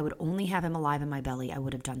known I would only have him alive in my belly, I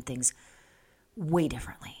would have done things way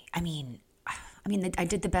differently. I mean, I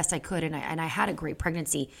did the best I could, and I had a great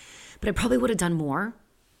pregnancy, but I probably would have done more.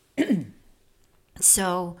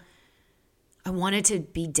 So I wanted to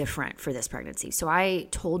be different for this pregnancy. So I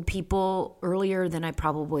told people earlier than I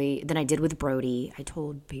did with Brody. I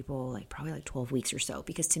told people probably 12 weeks or so,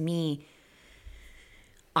 because to me,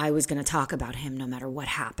 I was going to talk about him no matter what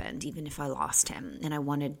happened, even if I lost him. And I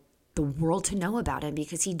wanted the world to know about him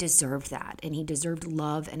because he deserved that. And he deserved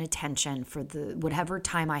love and attention for the whatever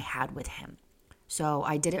time I had with him. So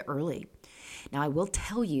I did it early. Now, I will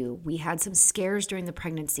tell you, we had some scares during the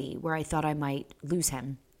pregnancy where I thought I might lose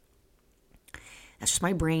him. That's just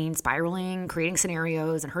my brain spiraling, creating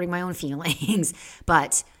scenarios and hurting my own feelings.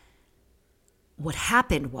 But what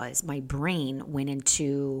happened was my brain went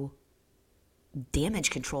into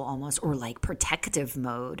damage control almost, or like protective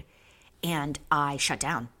mode, and I shut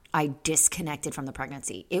down. I disconnected from the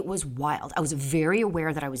pregnancy. It was wild. I was very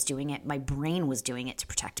aware that I was doing it. My brain was doing it to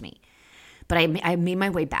protect me. But I made my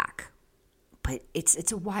way back. But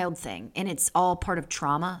it's a wild thing. And it's all part of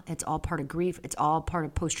trauma. It's all part of grief. It's all part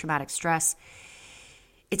of post-traumatic stress.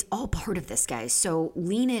 It's all part of this, guys. So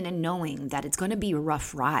lean in and knowing that it's going to be a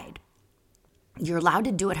rough ride. You're allowed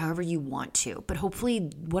to do it however you want to, but hopefully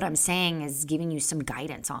what I'm saying is giving you some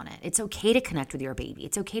guidance on it. It's okay to connect with your baby.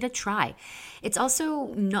 It's okay to try. It's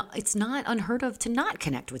also it's not unheard of to not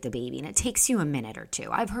connect with the baby, and it takes you a minute or two.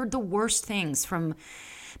 I've heard the worst things from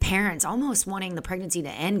parents almost wanting the pregnancy to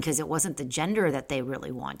end because it wasn't the gender that they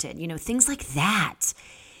really wanted, things like that.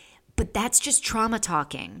 But that's just trauma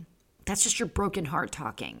talking. That's just your broken heart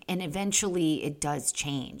talking. And eventually it does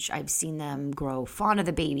change. I've seen them grow fond of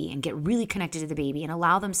the baby and get really connected to the baby and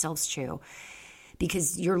allow themselves to,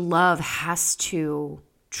 because your love has to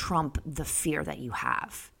trump the fear that you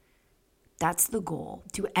have. That's the goal.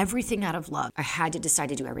 Do everything out of love. I had to decide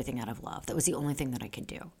to do everything out of love. That was the only thing that I could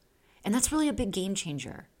do. And that's really a big game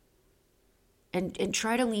changer. And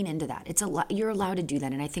try to lean into that. You're allowed to do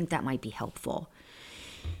that. And I think that might be helpful.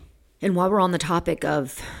 And while we're on the topic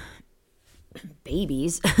of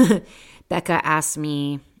babies, Becca asked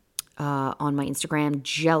me on my Instagram,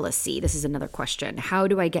 jealousy. This is another question. How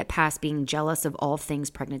do I get past being jealous of all things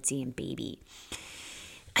pregnancy and baby?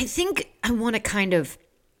 I think I want to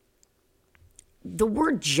the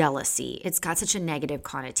word jealousy, it's got such a negative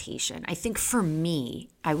connotation. I think for me,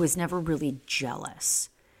 I was never really jealous.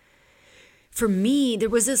 For me, there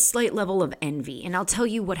was a slight level of envy, and I'll tell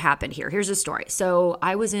you what happened here. Here's a story. So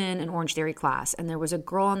I was in an Orange Theory class, and there was a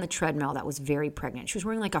girl on the treadmill that was very pregnant. She was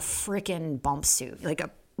wearing like a freaking bump suit, like a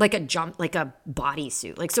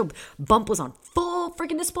bodysuit. So bump was on full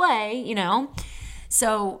freaking display,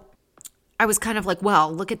 So I was kind of like,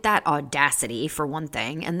 well, look at that audacity for one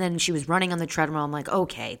thing. And then she was running on the treadmill. I'm like,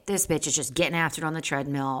 okay, this bitch is just getting after it on the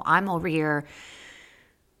treadmill. I'm over here.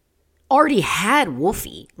 Already had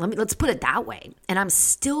Wolfie. Let's put it that way. And I'm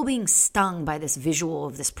still being stung by this visual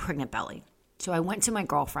of this pregnant belly. So I went to my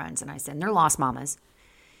girlfriends and I said, and they're lost mamas.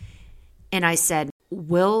 And I said,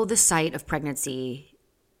 will the sight of pregnancy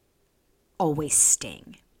always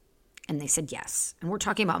sting? And they said yes. And we're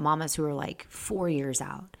talking about mamas who are like 4 years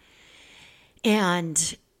out.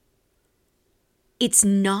 And it's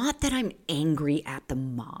not that I'm angry at the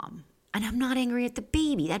mom. And I'm not angry at the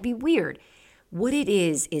baby. That'd be weird. What it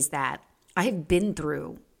is that I have been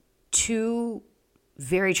through 2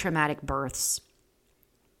 very traumatic births.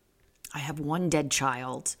 I have 1 dead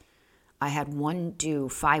child. I had 1 do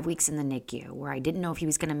 5 weeks in the NICU where I didn't know if he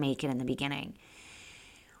was going to make it in the beginning.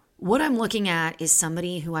 What I'm looking at is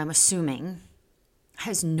somebody who I'm assuming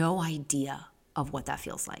has no idea of what that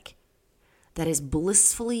feels like, that is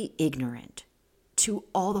blissfully ignorant to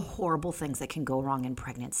all the horrible things that can go wrong in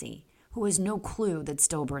pregnancy, who has no clue that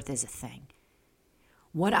stillbirth is a thing.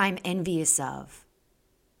 What I'm envious of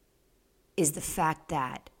is the fact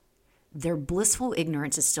that their blissful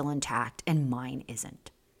ignorance is still intact and mine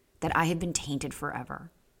isn't. That I have been tainted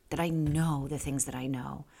forever. That I know the things that I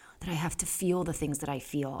know. That I have to feel the things that I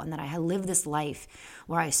feel. And that I live this life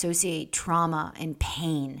where I associate trauma and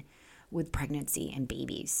pain with pregnancy and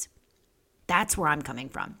babies. That's where I'm coming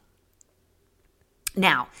from.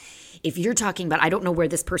 Now, if you're talking about, I don't know where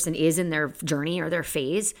this person is in their journey or their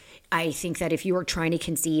phase. I think that if you are trying to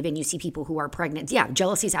conceive and you see people who are pregnant, yeah,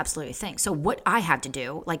 jealousy is absolutely a thing. So what I had to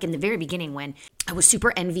do, like in the very beginning when I was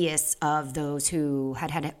super envious of those who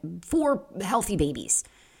had 4 healthy babies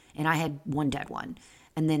and I had 1 dead one.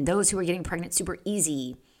 And then those who were getting pregnant super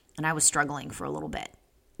easy and I was struggling for a little bit.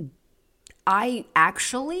 I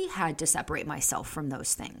actually had to separate myself from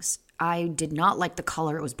those things. I did not like the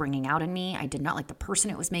color it was bringing out in me. I did not like the person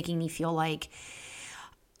it was making me feel like.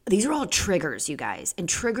 These are all triggers, you guys. And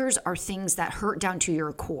triggers are things that hurt down to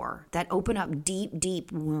your core, that open up deep,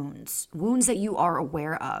 deep wounds that you are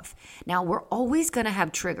aware of. Now, we're always going to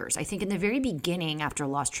have triggers. I think in the very beginning after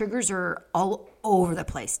loss, triggers are all over the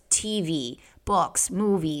place. TV, books,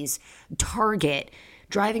 movies, Target,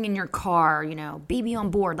 driving in your car, baby on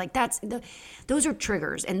board. Like those are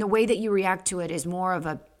triggers. And the way that you react to it is more of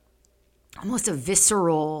a almost a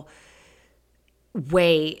visceral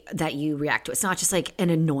way that you react to it. It's not just like an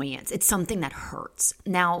annoyance. It's something that hurts.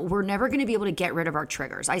 Now, we're never going to be able to get rid of our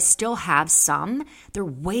triggers. I still have some. They're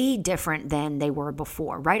way different than they were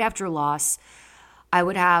before. Right after loss, I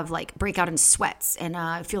would have like break out in sweats and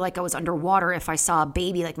I feel like I was underwater. If I saw a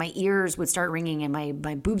baby, like my ears would start ringing and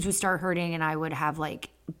my boobs would start hurting and I would have like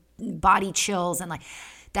body chills and like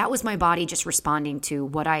that was my body just responding to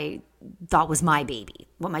what I thought was my baby.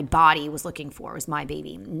 What my body was looking for was my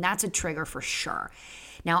baby. And that's a trigger for sure.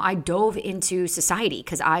 Now, I dove into society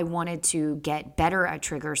because I wanted to get better at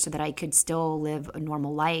triggers so that I could still live a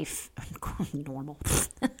normal life,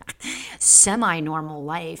 semi-normal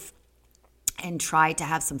life, and try to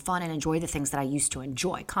have some fun and enjoy the things that I used to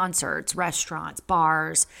enjoy. Concerts, restaurants,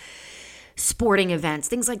 bars, sporting events,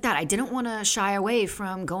 things like that. I didn't want to shy away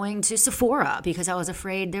from going to Sephora because I was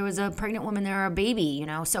afraid there was a pregnant woman there or a baby,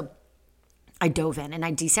 So I dove in and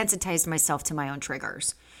I desensitized myself to my own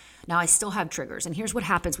triggers. Now I still have triggers, and here's what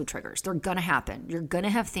happens with triggers. They're going to happen. You're going to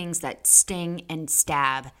have things that sting and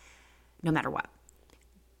stab no matter what.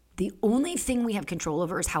 The only thing we have control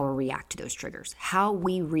over is how we react to those triggers. How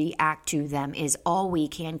we react to them is all we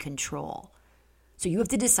can control. So you have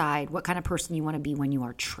to decide what kind of person you want to be when you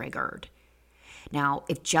are triggered. Now,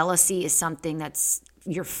 if jealousy is something that's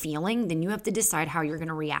you're feeling, then you have to decide how you're going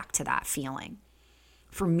to react to that feeling.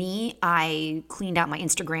 For me, I cleaned out my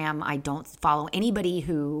Instagram. I don't follow anybody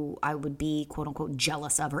who I would be quote unquote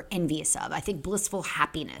jealous of or envious of. I think blissful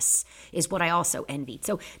happiness is what I also envied.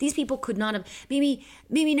 So these people could not have, maybe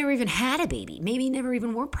never even had a baby, maybe never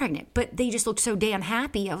even were pregnant, but they just looked so damn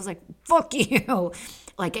happy. I was like, fuck you.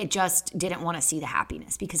 Like I just didn't want to see the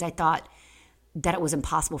happiness because I thought that it was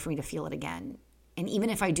impossible for me to feel it again. And even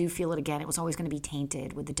if I do feel it again, it was always going to be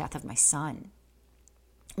tainted with the death of my son.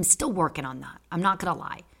 I'm still working on that. I'm not going to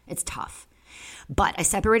lie. It's tough. But I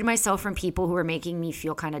separated myself from people who were making me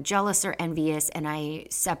feel kind of jealous or envious. And I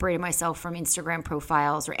separated myself from Instagram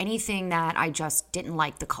profiles or anything that I just didn't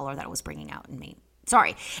like the color that it was bringing out in me.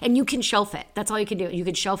 Sorry. And you can shelf it. That's all you can do. You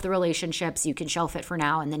can shelf the relationships. You can shelf it for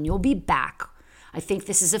now. And then you'll be back. I think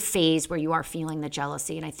this is a phase where you are feeling the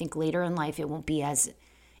jealousy. And I think later in life, it won't be as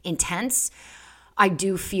intense. I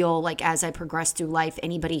do feel like as I progress through life,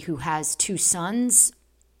 anybody who has two sons,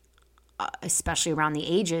 especially around the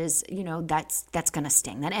ages, that's going to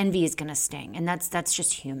sting. That envy is going to sting. And that's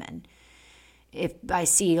just human. If I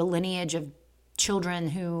see a lineage of children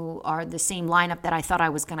who are the same lineup that I thought I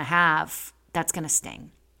was going to have, that's going to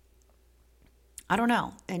sting. I don't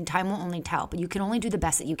know. And time will only tell. But you can only do the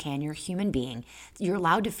best that you can. You're a human being. You're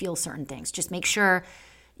allowed to feel certain things. Just make sure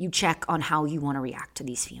you check on how you want to react to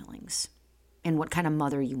these feelings. And what kind of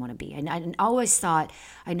mother you want to be. And I always thought,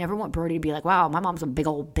 I never want Brody to be like, wow, my mom's a big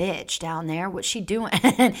old bitch down there. What's she doing?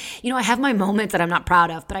 I have my moments that I'm not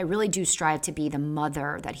proud of, but I really do strive to be the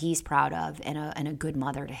mother that he's proud of and a good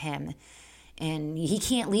mother to him. And he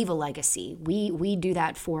can't leave a legacy. We do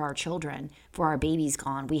that for our children, for our babies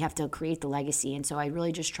gone. We have to create the legacy. And so I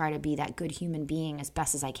really just try to be that good human being as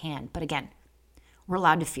best as I can. But again, we're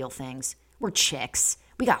allowed to feel things. We're chicks.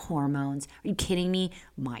 We got hormones. Are you kidding me?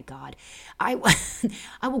 My God. I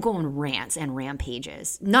will go on rants and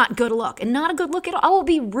rampages. Not good look. And not a good look at all. I will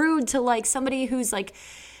be rude to like somebody who's like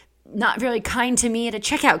not very kind to me at a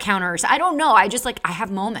checkout counter. I don't know. I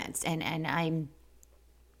have moments and I'm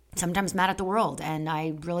sometimes mad at the world and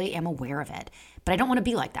I really am aware of it. But I don't want to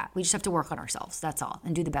be like that. We just have to work on ourselves. That's all.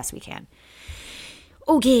 And do the best we can.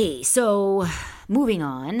 Okay, so moving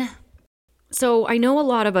on. So I know a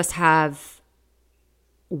lot of us have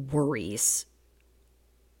worries,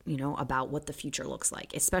 about what the future looks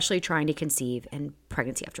like, especially trying to conceive and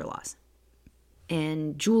pregnancy after loss.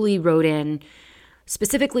 And Julie wrote in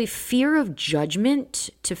specifically fear of judgment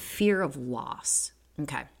to fear of loss.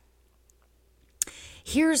 Okay.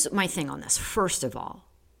 Here's my thing on this. First of all,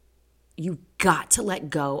 you got to let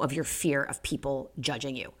go of your fear of people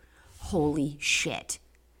judging you. Holy shit.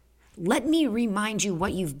 Let me remind you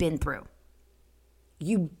what you've been through.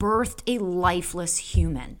 You birthed a lifeless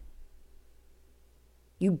human.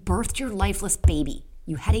 You birthed your lifeless baby.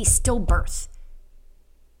 You had a stillbirth.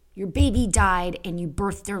 Your baby died and you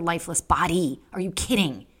birthed their lifeless body. Are you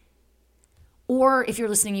kidding? Or if you're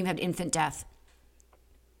listening, you had infant death.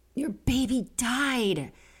 Your baby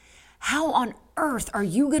died. How on earth are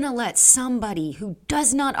you going to let somebody who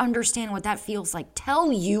does not understand what that feels like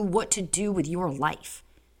tell you what to do with your life?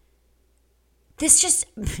 Is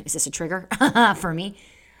this a trigger for me?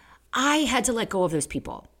 I had to let go of those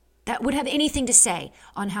people. that would have anything to say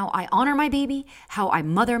on how I honor my baby, how I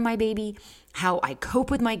mother my baby, how I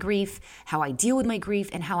cope with my grief, how I deal with my grief,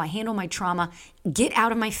 and how I handle my trauma, get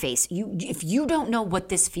out of my face. If you don't know what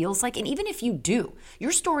this feels like, and even if you do,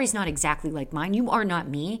 your story's not exactly like mine. You are not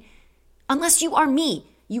me. Unless you are me,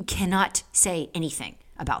 you cannot say anything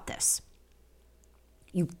about this.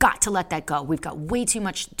 You've got to let that go. We've got way too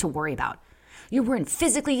much to worry about. You're worried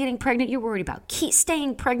physically getting pregnant. You're worried about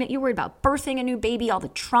staying pregnant. You're worried about birthing a new baby, all the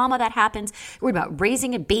trauma that happens. You're worried about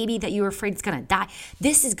raising a baby that you're afraid is going to die.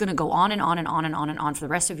 This is going to go on and on and on and on and on for the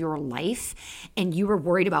rest of your life. And you are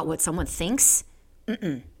worried about what someone thinks.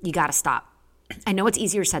 You got to stop. I know it's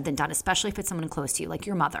easier said than done, especially if it's someone close to you, like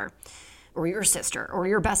your mother or your sister or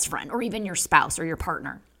your best friend or even your spouse or your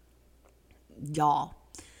partner. Y'all,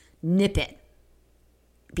 nip it.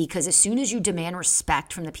 Because as soon as you demand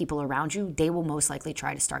respect from the people around you, they will most likely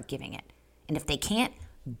try to start giving it. And if they can't,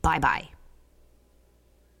 bye-bye.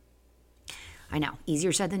 I know,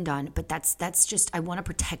 easier said than done, but that's just, I want to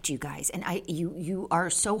protect you guys. And you are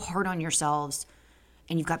so hard on yourselves,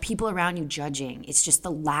 and you've got people around you judging. It's just the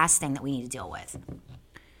last thing that we need to deal with.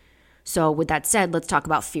 So with that said, let's talk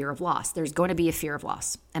about fear of loss. There's going to be a fear of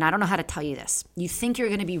loss. And I don't know how to tell you this. You think you're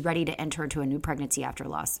going to be ready to enter into a new pregnancy after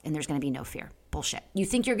loss, and there's going to be no fear. Bullshit. You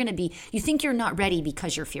think you're not ready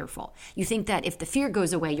because you're fearful. You think that if the fear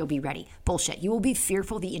goes away, you'll be ready. Bullshit. You will be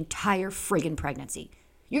fearful the entire friggin' pregnancy.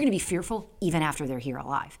 You're going to be fearful even after they're here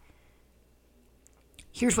alive.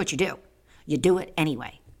 Here's what you do. You do it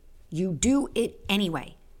anyway. You do it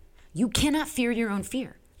anyway. You cannot fear your own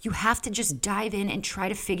fear. You have to just dive in and try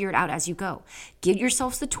to figure it out as you go. Get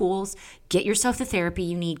yourself the tools, get yourself the therapy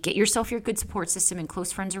you need, get yourself your good support system and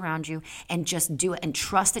close friends around you, and just do it and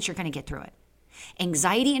trust that you're going to get through it.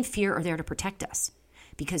 Anxiety and fear are there to protect us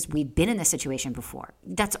because we've been in this situation before.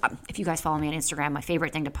 That's, if you guys follow me on Instagram, my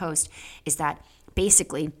favorite thing to post is that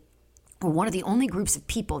basically we're one of the only groups of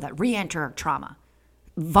people that re-enter trauma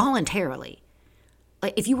voluntarily.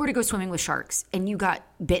 Like if you were to go swimming with sharks and you got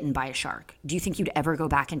bitten by a shark, do you think you'd ever go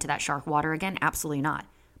back into that shark water again? Absolutely not.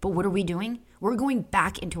 But what are we doing? We're going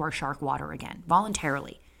back into our shark water again,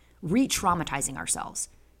 voluntarily, re-traumatizing ourselves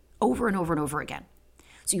over and over and over again.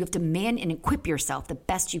 So you have to man and equip yourself the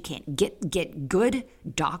best you can. Get good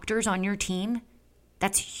doctors on your team.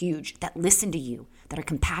 That's huge. That listen to you, that are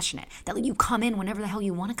compassionate, that let you come in whenever the hell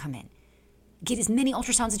you want to come in. Get as many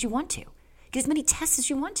ultrasounds as you want to. Get as many tests as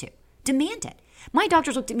you want to. Demand it. My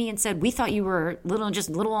doctors looked at me and said, we thought you were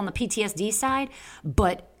little on the PTSD side,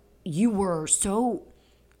 but you were so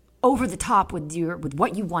over the top with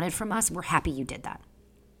what you wanted from us. We're happy you did that.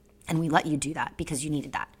 And we let you do that because you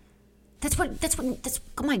needed that. That's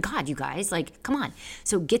oh my God, you guys, like, come on.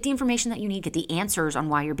 So get the information that you need, get the answers on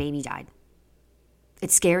why your baby died.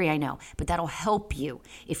 It's scary, I know, but that'll help you.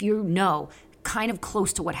 If you know kind of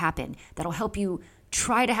close to what happened, that'll help you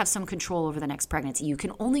try to have some control over the next pregnancy. You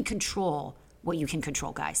can only control what you can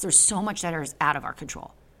control, guys. There's so much that is out of our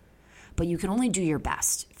control. But you can only do your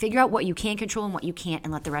best. Figure out what you can control and what you can't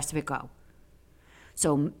and let the rest of it go.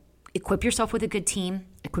 So equip yourself with a good team.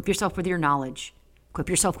 Equip yourself with your knowledge. Equip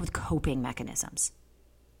yourself with coping mechanisms.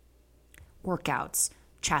 Workouts,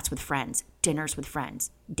 chats with friends, dinners with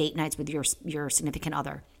friends, date nights with your significant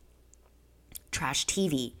other, trash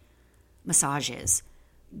TV, massages,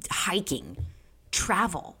 hiking,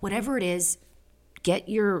 travel, whatever it is, get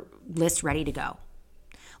your list ready to go.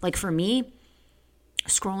 Like for me,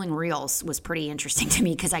 scrolling reels was pretty interesting to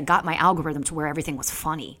me because I got my algorithm to where everything was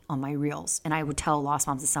funny on my reels. And I would tell lost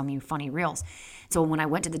moms to send me funny reels. So when I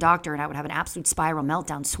went to the doctor and I would have an absolute spiral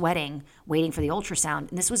meltdown, sweating, waiting for the ultrasound,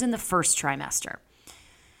 and this was in the first trimester,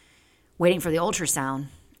 waiting for the ultrasound,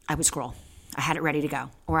 I would scroll. I had it ready to go.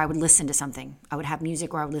 Or I would listen to something. I would have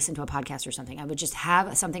music or I would listen to a podcast or something. I would just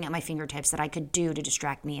have something at my fingertips that I could do to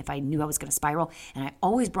distract me if I knew I was going to spiral. And I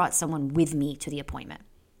always brought someone with me to the appointment.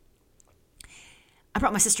 I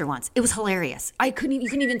brought my sister once. It was hilarious. You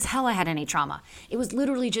couldn't even tell I had any trauma. It was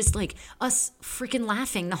literally just like us freaking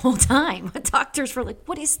laughing the whole time. Doctors were like,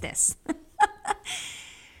 what is this?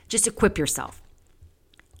 Just equip yourself.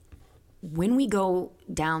 When we go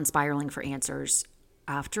down spiraling for answers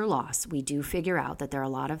after loss, we do figure out that there are a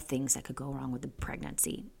lot of things that could go wrong with the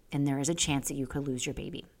pregnancy. And there is a chance that you could lose your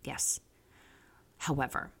baby. Yes.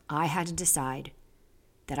 However, I had to decide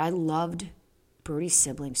that I loved Brody's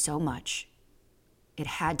sibling so much. It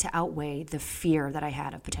had to outweigh the fear that I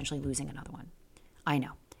had of potentially losing another one. I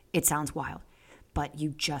know, it sounds wild, but you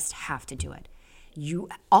just have to do it. You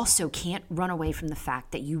also can't run away from the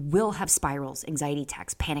fact that you will have spirals, anxiety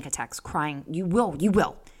attacks, panic attacks, crying. You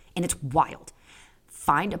will, and it's wild.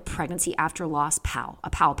 Find a pregnancy after loss pal. A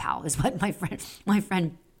pal is what my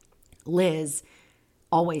friend Liz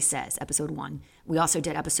always says, episode 1. We also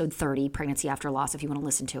did episode 30, pregnancy after loss, if you want to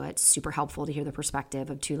listen to it. It's super helpful to hear the perspective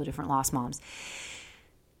of 2 different lost moms.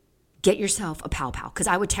 Get yourself a pow pow. Because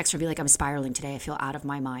I would text her and be like, I'm spiraling today. I feel out of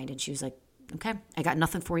my mind. And she was like, okay, I got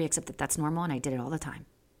nothing for you except that that's normal. And I did it all the time.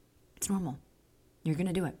 It's normal. You're going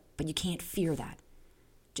to do it. But you can't fear that.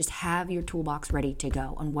 Just have your toolbox ready to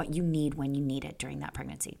go on what you need when you need it during that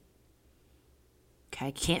pregnancy.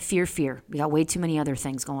 Okay, can't fear fear. We got way too many other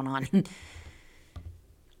things going on.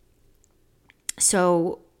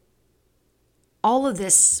 So all of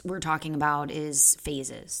this we're talking about is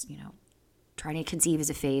phases, trying to conceive is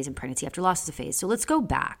a phase and pregnancy after loss is a phase. So let's go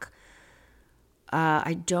back.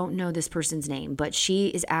 I don't know this person's name, but she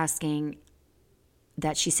is asking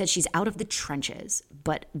that she said she's out of the trenches,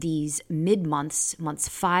 but these mid-months, months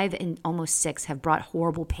 5 and almost 6, have brought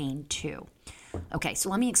horrible pain too. Okay, so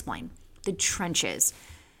let me explain. The trenches,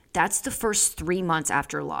 that's the first 3 months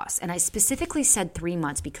after loss. And I specifically said 3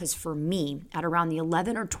 months because for me, at around the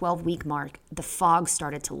 11 or 12 week mark, the fog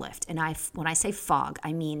started to lift. And when I say fog,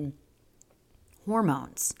 I mean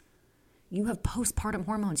hormones. You have postpartum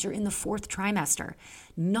hormones. You're in the 4th trimester.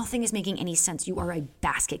 Nothing is making any sense. You are a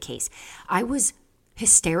basket case. I was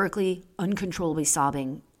hysterically, uncontrollably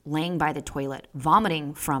sobbing, laying by the toilet,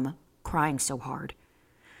 vomiting from crying so hard.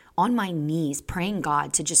 On my knees, praying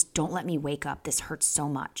God to just don't let me wake up. This hurts so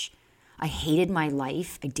much. I hated my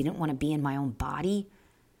life. I didn't want to be in my own body.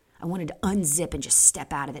 I wanted to unzip and just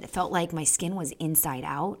step out of it. It felt like my skin was inside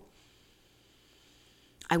out.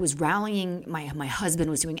 I was rallying. My husband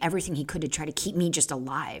was doing everything he could to try to keep me just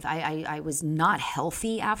alive. I was not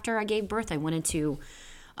healthy after I gave birth. I went into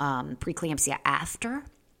preeclampsia after.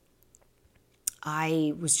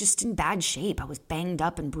 I was just in bad shape. I was banged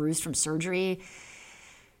up and bruised from surgery.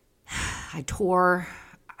 I tore.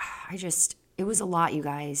 It was a lot, you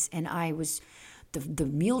guys. And the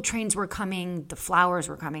meal trains were coming, the flowers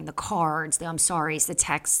were coming, the cards, the I'm sorry's, the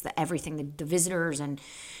texts, the everything, the visitors and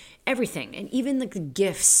everything. And even the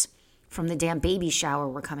gifts from the damn baby shower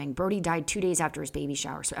were coming. Brody died 2 days after his baby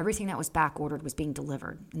shower. So everything that was back ordered was being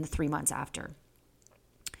delivered in the 3 months after.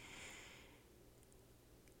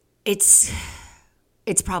 It's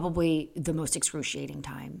probably the most excruciating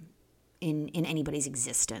time in anybody's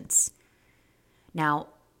existence. Now,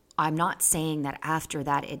 I'm not saying that after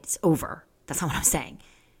that it's over. That's not what I'm saying.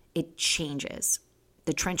 It changes.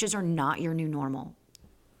 The trenches are not your new normal.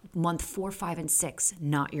 Month 4, 5, and 6,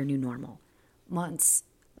 not your new normal. Months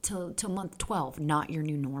till month 12, not your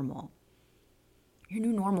new normal. Your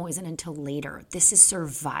new normal isn't until later. This is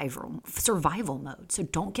survival mode. So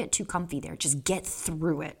don't get too comfy there. Just get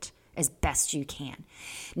through it as best you can.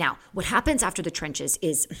 Now, what happens after the trenches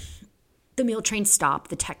is the meal trains stop,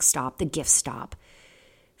 the texts stop, the gifts stop,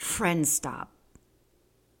 friends stop,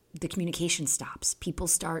 the communication stops. People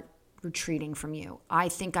start retreating from you. I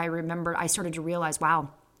think I remember I started to realize,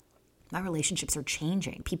 wow, my relationships are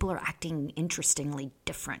changing. People are acting interestingly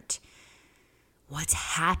different. What's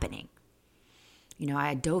happening?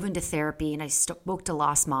 I dove into therapy and I spoke to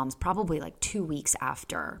lost moms probably like 2 weeks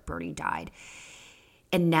after Birdie died.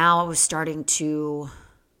 And now I was starting to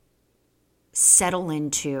settle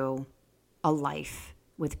into a life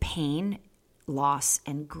with pain, loss,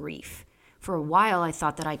 and grief. For a while, I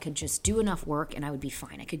thought that I could just do enough work and I would be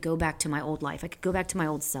fine. I could go back to my old life. I could go back to my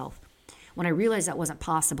old self. When I realized that wasn't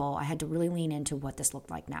possible, I had to really lean into what this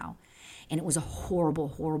looked like now. And it was a horrible,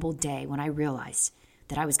 horrible day when I realized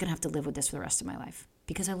that I was going to have to live with this for the rest of my life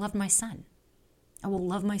because I loved my son. I will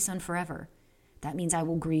love my son forever. That means I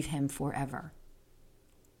will grieve him forever.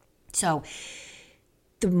 So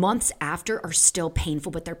the months after are still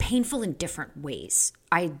painful, but they're painful in different ways.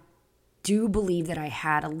 I do believe that I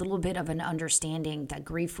had a little bit of an understanding that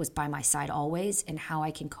grief was by my side always and how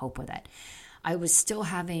I can cope with it. I was still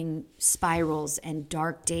having spirals and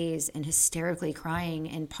dark days and hysterically crying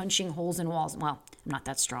and punching holes in walls. Well, I'm not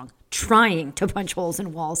that strong. Trying to punch holes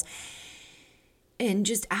in walls. And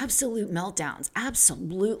just absolute meltdowns.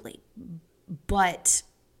 Absolutely. But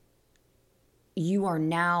you are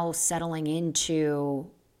now settling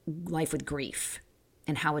into life with grief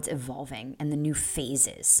and how it's evolving and the new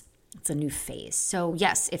phases. It's a new phase. So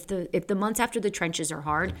yes, if the months after the trenches are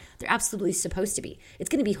hard, they're absolutely supposed to be. It's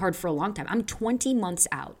going to be hard for a long time. I'm 20 months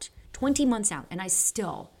out, and I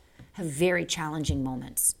still have very challenging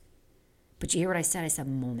moments. But you hear what I said? I said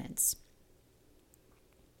moments.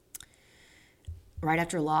 Right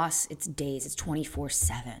after loss, it's days. It's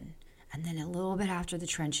 24/7. And then a little bit after the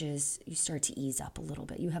trenches, you start to ease up a little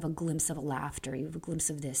bit. You have a glimpse of laughter. You have a glimpse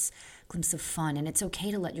of this, glimpse of fun. And it's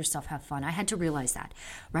okay to let yourself have fun. I had to realize that.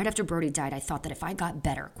 Right after Brody died, I thought that if I got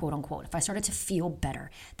better, quote unquote, if I started to feel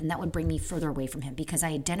better, then that would bring me further away from him because I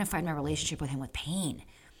identified my relationship with him with pain.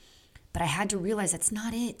 But I had to realize that's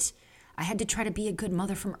not it. I had to try to be a good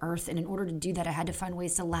mother from earth. And in order to do that, I had to find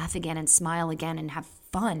ways to laugh again and smile again and have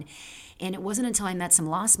fun. And it wasn't until I met some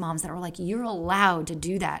lost moms that were like, you're allowed to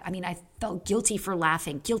do that. I mean, I felt guilty for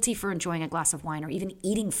laughing, guilty for enjoying a glass of wine or even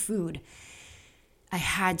eating food. I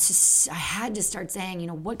had to start saying,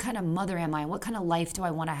 what kind of mother am I? What kind of life do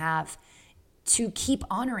I want to have to keep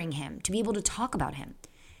honoring him, to be able to talk about him?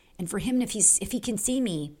 And for him, if he can see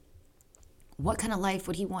me, what kind of life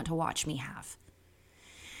would he want to watch me have?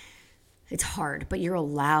 It's hard, but you're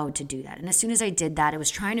allowed to do that. And as soon as I did that, I was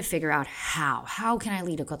trying to figure out how can I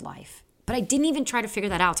lead a good life? But I didn't even try to figure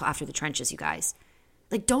that out till after the trenches, you guys.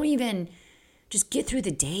 Like, don't even just get through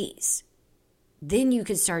the days. Then you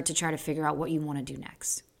could start to try to figure out what you want to do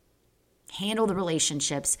next. Handle the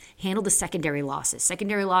relationships, handle the secondary losses.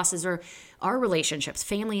 Secondary losses are our relationships,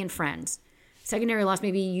 family and friends. Secondary loss,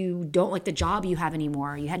 maybe you don't like the job you have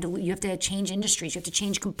anymore. You have to change industries. You have to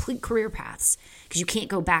change complete career paths because you can't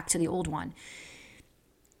go back to the old one.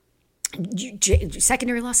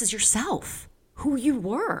 Secondary loss is yourself, who you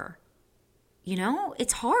were.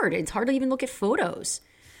 It's hard. It's hard to even look at photos.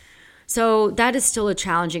 So that is still a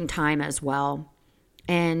challenging time as well.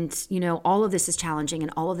 And, all of this is challenging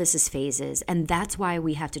and all of this is phases. And that's why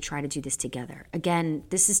we have to try to do this together. Again,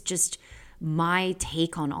 this is just my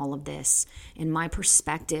take on all of this and my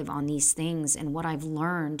perspective on these things and what I've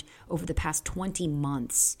learned over the past 20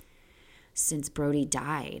 months since Brody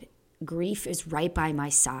died. Grief is right by my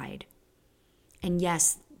side. And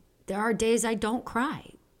yes, there are days I don't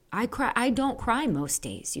cry. I don't cry most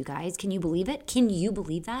days, you guys. Can you believe it? Can you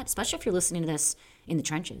believe that? Especially if you're listening to this in the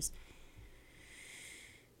trenches.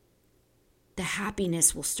 The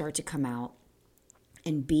happiness will start to come out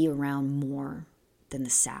and be around more than the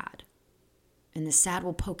sad. And the sad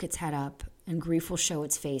will poke its head up and grief will show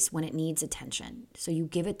its face when it needs attention. So you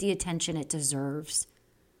give it the attention it deserves.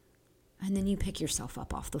 And then you pick yourself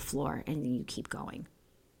up off the floor and then you keep going.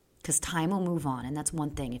 Because time will move on. And that's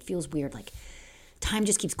one thing. It feels weird. Like time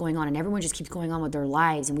just keeps going on and everyone just keeps going on with their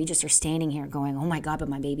lives. And we just are standing here going, oh my God, but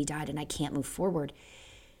my baby died and I can't move forward.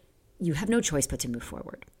 You have no choice but to move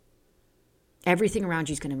forward. Everything around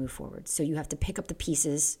you is going to move forward. So you have to pick up the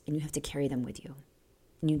pieces and you have to carry them with you.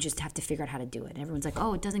 And you just have to figure out how to do it. And everyone's like,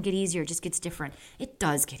 oh, it doesn't get easier. It just gets different. It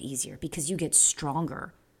does get easier because you get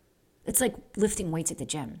stronger. It's like lifting weights at the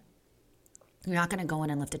gym. You're not going to go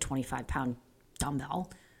in and lift a 25-pound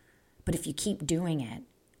dumbbell. But if you keep doing it,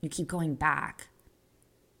 you keep going back,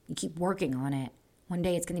 you keep working on it, one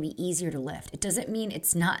day it's going to be easier to lift. It doesn't mean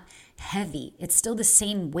it's not heavy. It's still the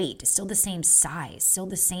same weight. It's still the same size, still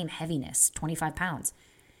the same heaviness, 25 pounds.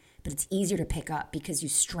 But it's easier to pick up because you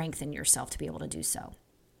strengthen yourself to be able to do so.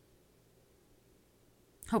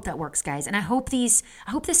 Hope that works, guys. And I hope this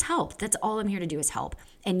helped. That's all I'm here to do is help.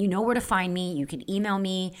 And you know where to find me. You can email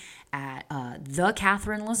me at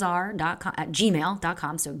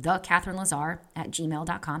thekatherinelazar.com, so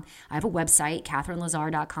thekatherinelazar@gmail.com. I have a website,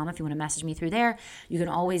 katherinelazar.com, if you want to message me through there. You can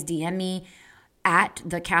always DM me at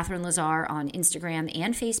thekatherinelazar on Instagram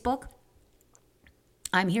and Facebook.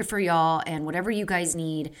 I'm here for y'all, and whatever you guys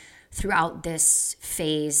need throughout this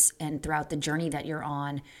phase and throughout the journey that you're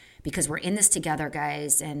on, because we're in this together,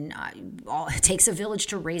 guys, and it takes a village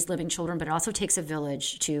to raise living children, but it also takes a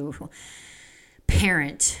village to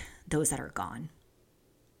parent those that are gone.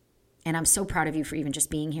 And I'm so proud of you for even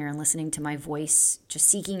just being here and listening to my voice, just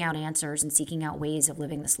seeking out answers and seeking out ways of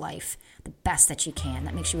living this life the best that you can.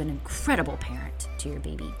 That makes you an incredible parent to your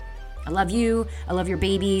baby. I love you. I love your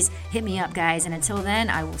babies. Hit me up, guys. And until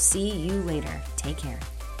then, I will see you later. Take care.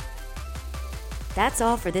 That's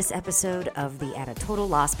all for this episode of the At a Total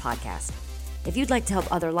Loss podcast. If you'd like to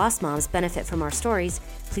help other lost moms benefit from our stories,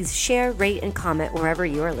 please share, rate, and comment wherever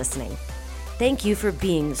you are listening. Thank you for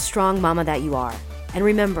being the strong mama that you are. And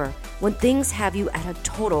remember, when things have you at a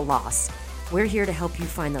total loss, we're here to help you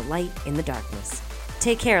find the light in the darkness.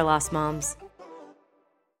 Take care, lost moms.